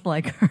potty mouth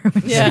like her.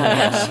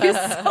 Yeah. She's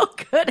so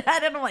good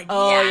at it. I'm like,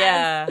 Oh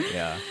yes. yeah.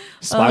 Yeah.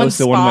 Spy was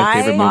still one of my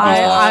favorite movies.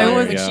 I last year,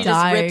 was when yeah. she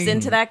just rips dying.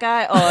 into that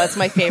guy. Oh, that's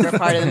my favorite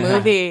part of the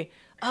movie.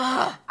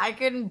 I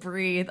couldn't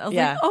breathe. I was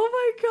Yeah. like, oh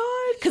my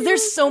god, Because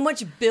there's so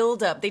much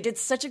build up. They did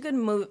such a good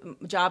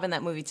job in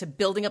that movie to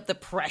building up the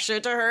pressure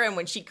to her, and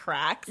when she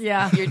cracks,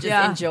 you're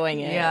just enjoying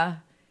it. Yeah.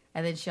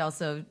 And then she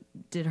also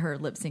did her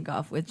lip sync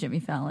off with Jimmy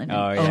Fallon.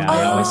 Oh, and yeah. Oprah.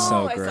 That was Oh,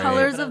 so I great. saw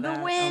Colors that. of the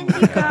Oh Wind,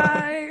 you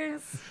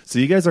guys. So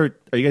you guys are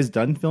you guys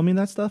done filming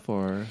that stuff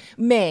or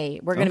May.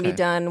 We're going to Okay. be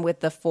done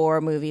with the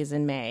 4 movies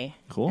in May.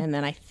 Cool. And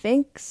then I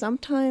think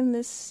sometime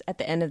at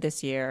the end of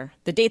this year.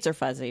 The dates are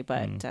fuzzy,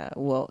 but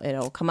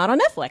it'll come out on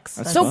Netflix.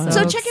 That's So fun.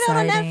 so check it out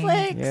on Exciting.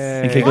 Netflix.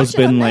 Yeah. and Watch Keiko's it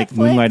on been like Netflix.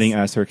 moonlighting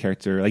as her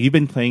character. Like you've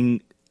been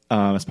playing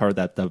as part of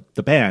that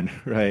the band,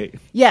 right?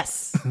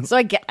 Yes. So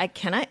I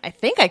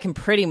think I can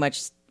pretty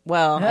much.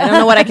 Well, I don't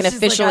know what I can She's like,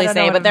 officially I don't know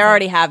say, what but I'm there saying.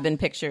 already have been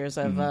pictures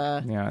of.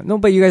 Yeah. No,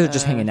 but you guys are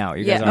just hanging out.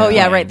 You guys Yeah. aren't Oh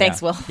yeah. playing. Right.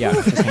 Thanks, Will. Yeah.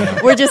 Just hanging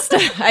out. We're just.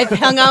 I've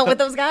hung out with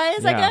those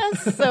guys, I Yeah.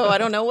 guess. So I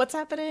don't know what's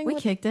happening. We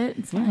with kicked it.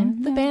 It's fine.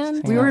 the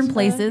band. We were in Yeah.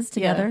 places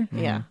together.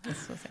 Yeah.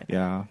 That's what's happening.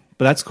 Yeah,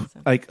 but that's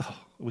like I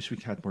wish we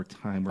had more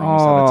time. We're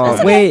almost out of Oh,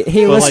 time. wait.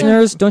 Hey, But, like-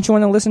 listeners, don't you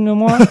want to listen to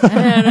more?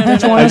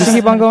 Don't you want us to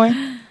keep on going?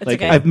 Like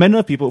okay. I've met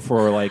enough people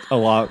for like a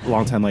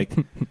long time. Like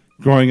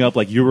growing up,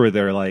 like you were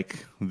their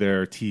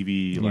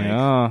TV like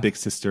Yeah. big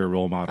sister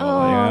role model. Oh,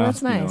 like,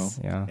 that's you know. nice.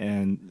 Yeah.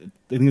 And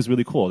I think it's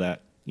really cool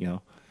that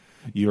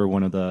you were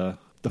one of the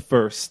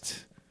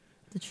first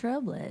The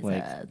Trailblazers.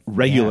 like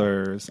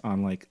regulars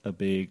on like a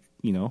big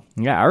Yeah,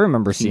 I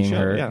remember seeing show,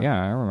 her. yeah.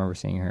 Yeah, I remember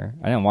seeing her.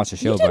 I didn't watch the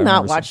show. You but I did not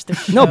remember watch the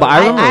show. seeing- No, but I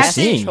remember actually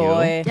seeing you.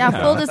 Troy. Yeah,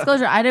 full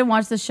disclosure, I didn't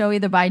watch the show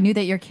either, but I knew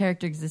that your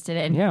character existed,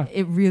 and Yeah.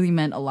 it really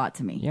meant a lot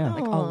to me. Yeah.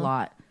 like a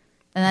lot.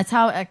 And that's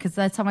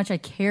how much I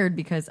cared,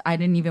 because I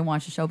didn't even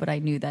watch the show, but I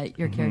knew that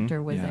your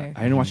character was yeah. there.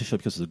 I didn't watch the show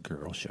because it was a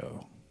girl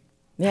show.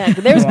 Yeah,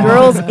 there's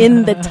girls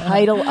in the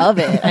title of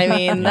it. I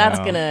mean, that's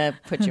gonna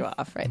put you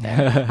off right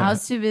there. I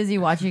was too busy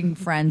watching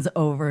Friends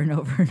over and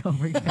over and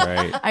over again.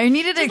 Right. I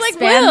needed to Just like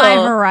expand my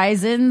Will.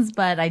 horizons,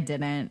 but I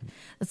didn't.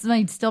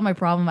 That's still my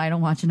problem. I don't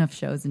watch enough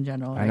shows in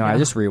general. I know. I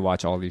just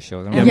rewatch all these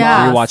shows. I'm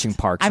Yeah. rewatching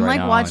Parks. I'm right like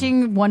now,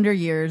 watching Wonder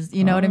Years.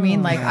 You know what I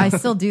mean? Like I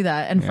still do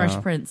that, and Yeah.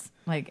 Fresh Prince.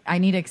 Like I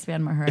need to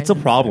expand my horizons. It's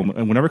a problem,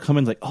 and whenever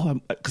Cummins like,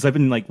 because I've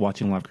been like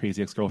watching a lot of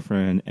Crazy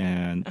Ex-Girlfriend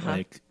and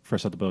like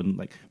Fresh Out the Boat, and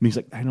like me's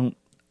like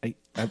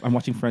I'm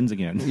watching Friends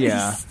again.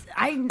 Yeah.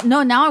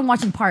 No, now I'm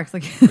watching Parks.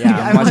 Like Yeah,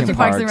 I'm watching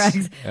Parks and Parks.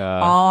 Recs Yeah.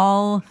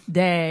 all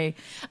day.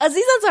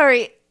 Aziz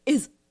Ansari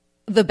is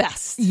the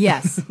best.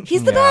 Yes,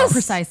 He's the Yeah. best.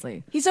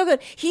 precisely. He's so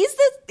good.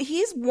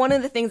 He's one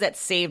of the things that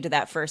saved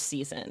that first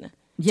season.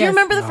 Do you Yes.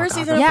 remember the first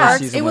season of Yeah. Parks?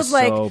 Season It was was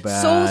like so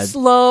so bad.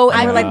 slow, and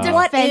I've we're like, been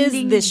 "What is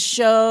defending- this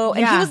show?"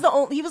 And Yeah.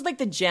 he was like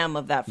the gem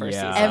of that first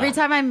Yeah. season. Every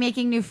time I'm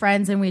making new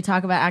friends and we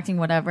talk about acting,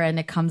 whatever, and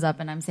it comes up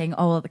and I'm saying,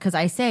 oh, because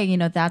I say,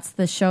 that's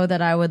the show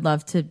that I would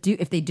love to do.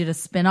 If they did a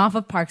spinoff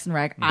of Parks and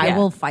Rec, I Yeah.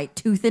 will fight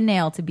tooth and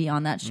nail to be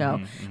on that show.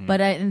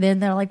 And then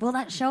they're like, well,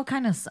 that show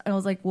kind of, I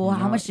was like, well,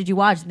 how much did you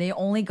watch? And they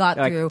only got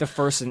Like through the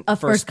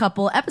first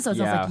couple episodes.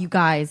 I was Yeah. like, you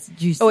guys,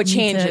 Oh, it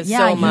changes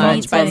so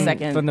much by the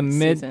second from the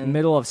season.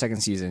 middle of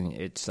second season.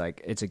 It's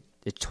like it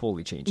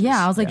totally changes.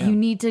 Yeah, I was like, you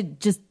need to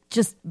just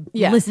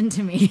Yeah. listen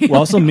to me. Well,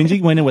 also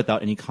Minji went in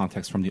without any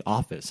context from The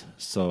Office,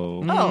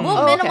 so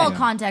Well, minimal okay.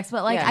 context,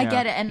 but like Yeah. I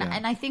get it, and Yeah.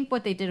 and I think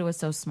what they did was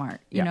so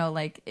smart. You Yeah. know,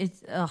 like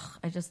it's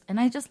I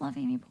just love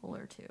Amy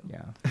Poehler too.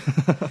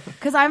 Yeah.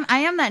 Because I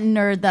am that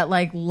nerd that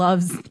like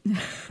loves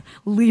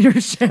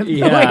leadership the way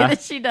Yeah.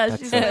 that she does.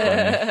 That's She's so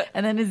like, funny.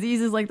 and then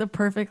Aziz is like the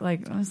perfect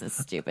like, oh, this is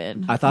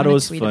stupid. I thought I'm it gonna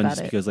was tweet fun about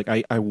just it. because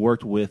like I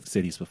worked with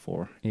cities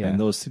before, Yeah. and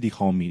those city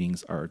hall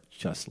meetings are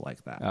just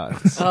like that.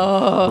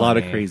 Oh, A lot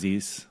of man.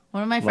 crazies.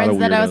 One of my lot friends of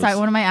that I was weirdos. talking,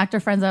 one of my actor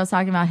friends I was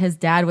talking about, his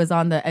dad was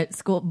on the at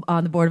school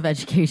on the board of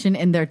education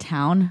in their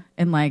town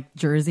in like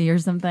Jersey or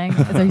something.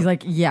 And so he's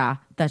like, yeah,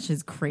 that's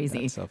just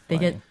crazy. That's so They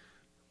get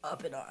funny.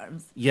 up in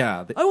arms.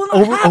 Yeah, I will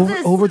not have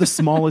this. over the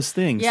smallest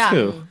things Yeah.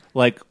 too.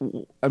 Like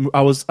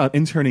I was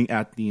interning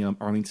at the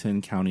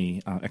Arlington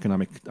County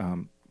Economic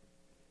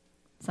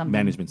Something.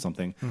 Management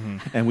something,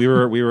 and we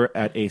were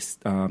at a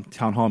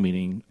town hall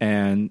meeting,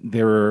 and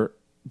there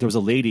was a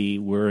lady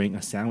wearing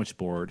a sandwich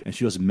board, and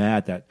she was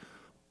mad that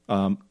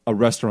a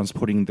restaurant's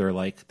putting their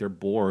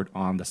board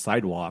on the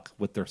sidewalk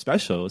with their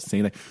specials,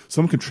 saying like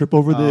someone can trip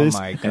over this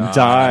my and gosh.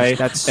 die.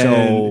 That's so.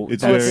 And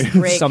it's That's very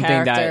great something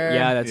character.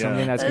 that's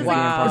something that's going to be in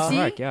Wow. Parks and See?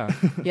 Rec. Yeah.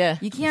 Yeah.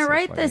 You can't so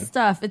write funny. this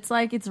stuff. It's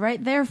like it's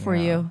right there for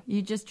Yeah. you.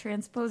 You just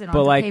transpose it But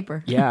onto like,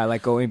 paper. yeah,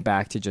 like going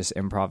back to just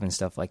improv and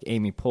stuff like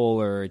Amy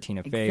Poehler,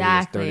 Tina Fey, with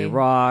Exactly. 30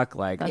 Rock,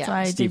 like That's why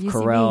I did Steve UCB.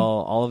 Carell,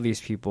 all of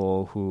these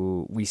people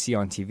who we see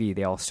on TV,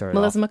 they all started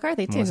Melissa off.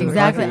 McCarthy too. Melissa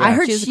Exactly. McCarthy, I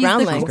heard She's she's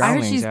Groundlings. I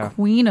heard she's Groundlings, yeah.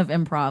 queen of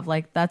improv.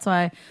 Like that's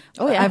why.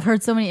 Oh, yeah. I've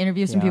heard so many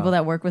interviews from Yeah. people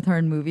that work with her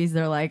in movies.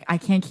 They're like, I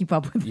can't keep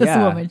up with this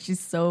Yeah. woman. She's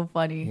so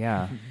funny.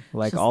 Yeah,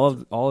 like Just-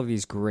 all of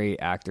these great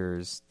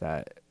actors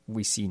that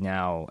we see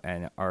now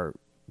and are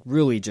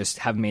really just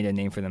have made a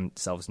name for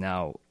themselves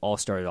now. All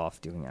started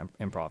off doing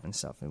improv and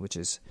stuff, which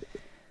is,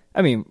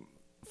 I mean,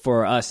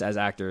 for us as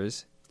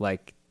actors,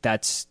 like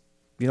that's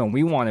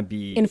we want to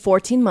be In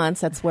 14 months,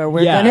 that's where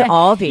we're Yeah. going to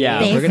all be. Yeah,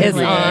 we're gonna Is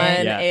be on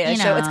there. Yeah. a You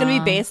show. It's going to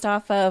know. be based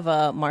off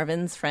of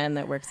Marvin's friend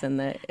that works in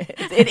the.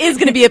 It is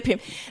going to be a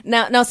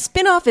now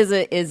spin-off is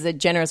a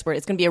generous word.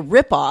 It's going to be a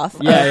rip-off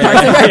of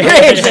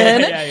Parks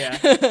and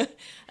Recreation.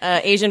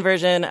 Asian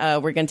version.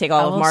 We're going to take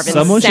all of Marvin's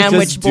Someone should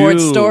sandwich just board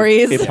do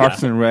stories. a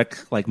Parks and Rec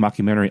like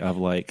mockumentary of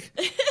like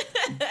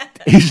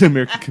Asian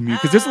American community,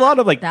 because there's a lot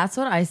of like That's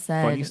what I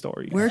said. Funny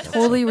story. We're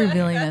totally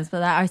revealing this,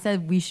 but I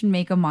said we should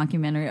make a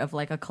mockumentary of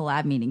like a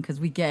collab meeting because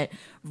we get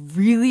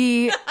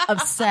really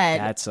upset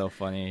That's so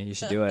funny. You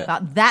should do it.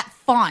 about that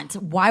font.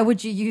 Why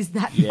would you use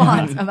that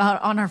font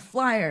about on our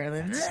flyer?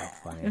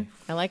 Funny.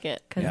 I like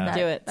it. Because Yeah.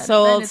 Do it. That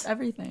Sold. is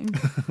everything.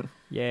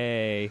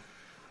 Yay.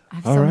 I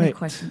have All so many right.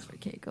 questions for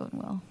Kate going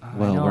well.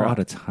 well, know. we're out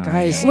of time,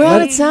 Guys, We're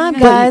out of time,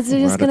 guys. We're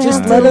We're just out going of to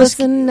have time. to Let us-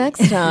 listen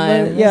next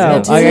time.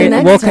 Yeah, Tune in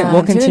next we'll time.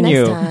 we'll Tune in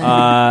continue.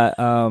 next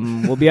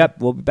time.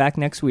 We'll be back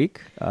next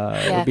week.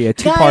 It'll be a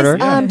two-parter.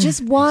 Guys,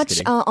 just watch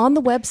kidding. on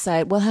the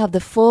website. We'll have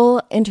the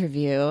full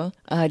interview.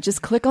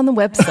 Just click on the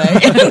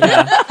website.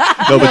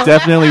 No, but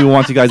definitely we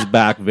want you guys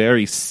back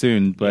very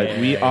soon. But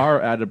we Yeah.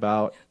 are at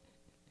about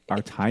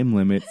our time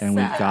limit, and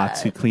we got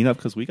to clean up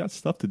because we got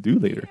stuff to do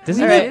later.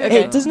 Doesn't All right, it?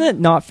 okay. Doesn't it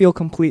not feel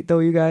complete though,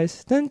 you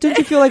guys? Don't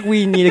you feel like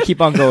we need to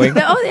keep on going?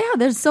 Oh yeah,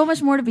 there's so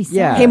much more to be said.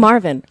 Yeah. Hey,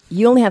 Marvin,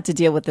 you only have to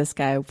deal with this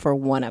guy for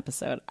one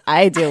episode.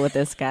 I deal with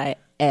this guy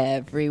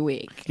every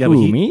week. Yeah, Who,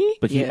 but he, me?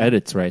 But he Yeah.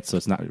 edits, right? So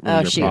it's not really Oh,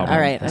 your shoot. problem. All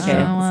right. That's Okay.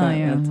 true. Oh, well, So,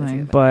 yeah, that's like-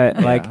 okay. But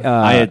like,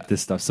 I edit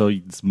this stuff, so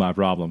it's my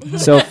problem.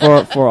 so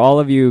for all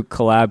of you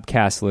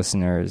Collabcast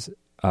listeners,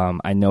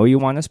 I know you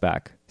want us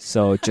back.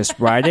 So just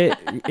write it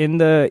in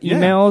the Yeah.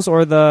 emails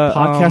or the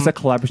Podcast at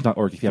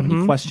collaboration.org if you have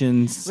any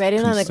questions. Write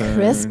it on a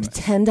concerns. crisp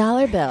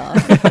 $10 bill.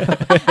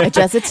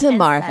 Address it to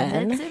Marvin.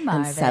 send it to And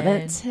Marvin. send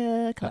it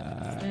to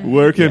Clara.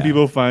 Where can Yeah.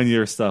 people find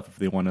your stuff if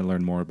they want to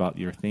learn more about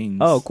your things?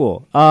 Oh,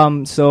 cool.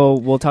 So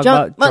we'll talk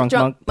about Drunk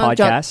Monk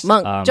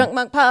podcast. Drunk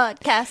Monk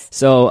podcast.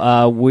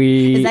 So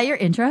we Is that your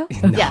intro?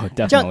 no, Yeah.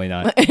 definitely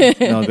not.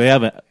 No, they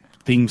have a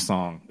theme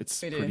song. It's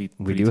pretty.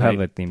 We pretty do tight.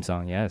 have a theme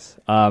song, yes.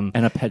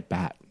 and a pet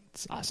bat.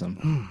 It's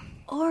awesome.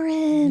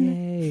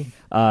 Oren.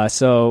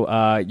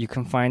 So you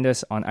can find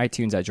us on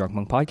iTunes at Drunk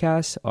Monk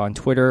Podcast. On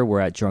Twitter, we're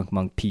at Drunk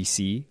Monk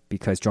PC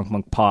because Drunk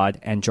Monk Pod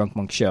and Drunk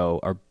Monk Show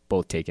are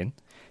both taken.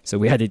 So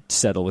we had to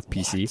settle with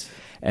PC.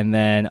 And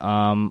then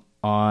on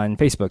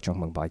Facebook, Drunk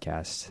Monk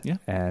Podcast. Yeah.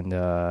 And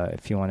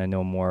if you want to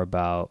know more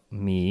about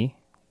me,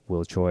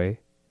 Will Choi,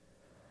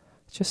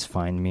 just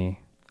find me.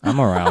 I'm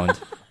around.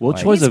 Well,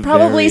 Like- Troy's He's a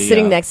probably very,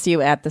 sitting next to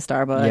you at the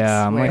Starbucks.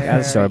 Yeah, I'm like at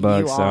where Starbucks.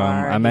 you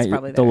are. I'm He's at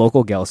probably the there.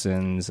 local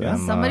Gelson's. Yeah.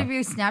 I'm, Somebody be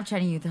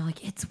Snapchatting you. They're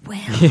like, it's Will.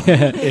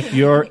 If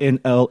you're in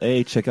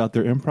LA, check out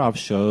their improv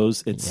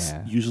shows. It's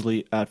Yeah.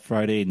 usually at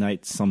Friday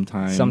night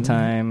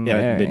sometime.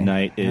 yeah,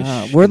 midnight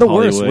ish. we're the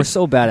worst. We're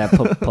so bad at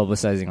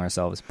publicizing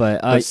ourselves.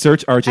 But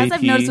search RJP. As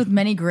I've noticed with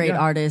many great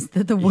artists,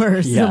 they're the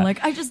worst. Yeah. I'm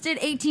like, I just did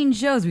 18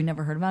 shows. We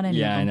never heard about any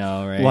yeah, of I them.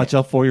 know, right? Watch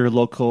out for your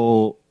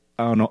local,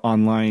 I don't know,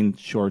 online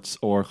shorts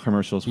or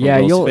commercials. For Yeah,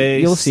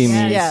 Ghostface. you'll see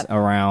me Yeah.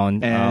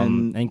 around.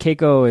 And- And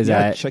Keiko is Yeah,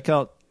 at check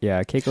out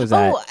Keiko's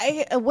at.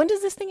 Oh, when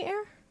does this thing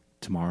air?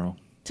 tomorrow.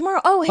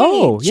 Tomorrow. Oh, hey,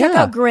 Oh, check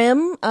yeah. out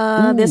Grimm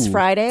this Ooh.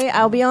 Friday.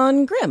 I'll be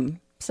on Grimm.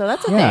 So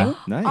that's a Yeah. thing.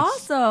 Nice.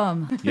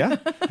 Awesome. Yeah,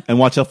 and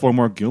watch out for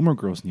more Gilmore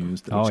Girls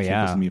news. Oh, which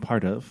yeah. Keiko's gonna be a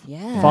part of.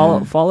 Yeah.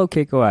 Follow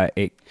Keiko at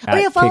 8. Oh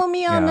yeah, follow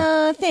me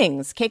on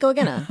things. Keiko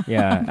Agena.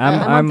 Yeah, I'm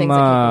on I'm things at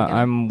Keiko again.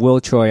 I'm Will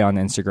Choi on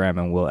Instagram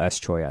and Will S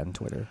Choi on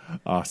Twitter.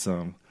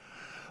 Awesome.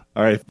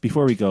 All right,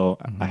 before we go,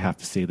 I have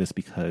to say this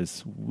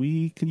because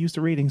we can use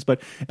the ratings.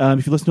 But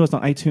if you listen to us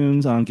on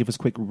iTunes, give us a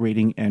quick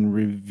rating and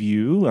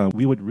review.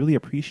 We would really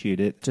appreciate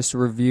it. Just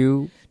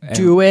review. And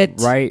Do it.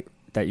 Write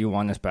that you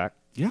want us back.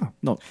 Yeah,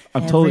 no,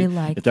 I'm Every totally.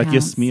 like If that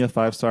gives counts. me a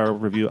 5-star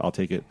review, I'll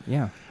take it.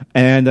 Yeah.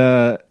 And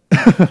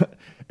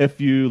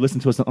if you listen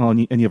to us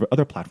on any of our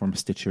other platforms,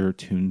 Stitcher,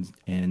 Tunes,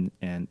 and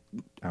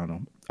I don't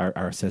know, our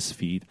RSS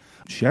feed,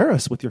 share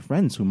us with your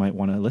friends who might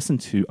want to listen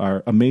to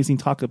our amazing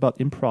talk about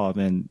improv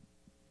and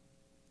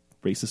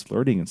racist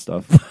flirting and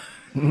stuff.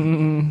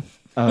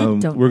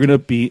 Don't- We're gonna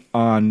be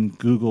on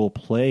Google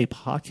Play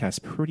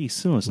Podcast pretty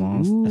soon, as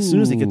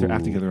soon as they get their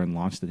act together and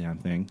launch the damn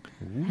thing.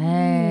 Hey.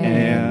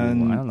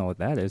 And Well, I don't know what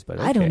that is, but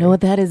I don't okay. know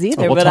what that is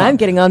either, we'll but talk. I'm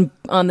getting on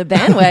the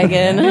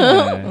bandwagon.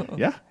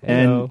 yeah,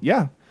 Hello. and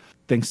yeah.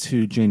 Thanks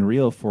to Jane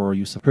Reel for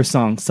use of her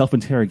song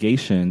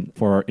Self-Interrogation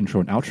for our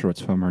intro and outro.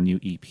 It's from our new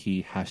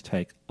EP,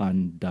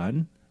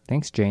 #Undone.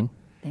 Thanks, Jane.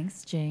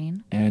 Thanks,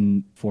 Jane.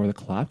 And for the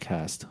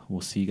Collabcast, we'll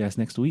see you guys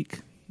next week.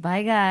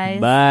 Bye, guys.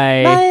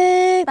 Bye.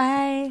 Bye.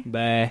 Bye.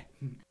 Bye.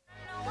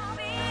 I'll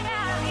be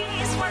at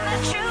peace when the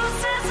truth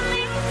sets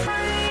me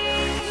free.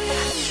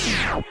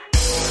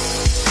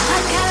 I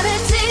gotta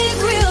dig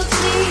real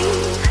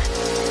deep,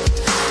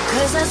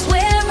 'cause that's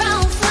where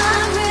I'll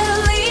find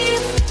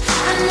relief.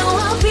 I know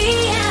I'll be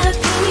at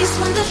peace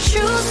when the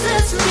truth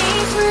sets me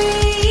free.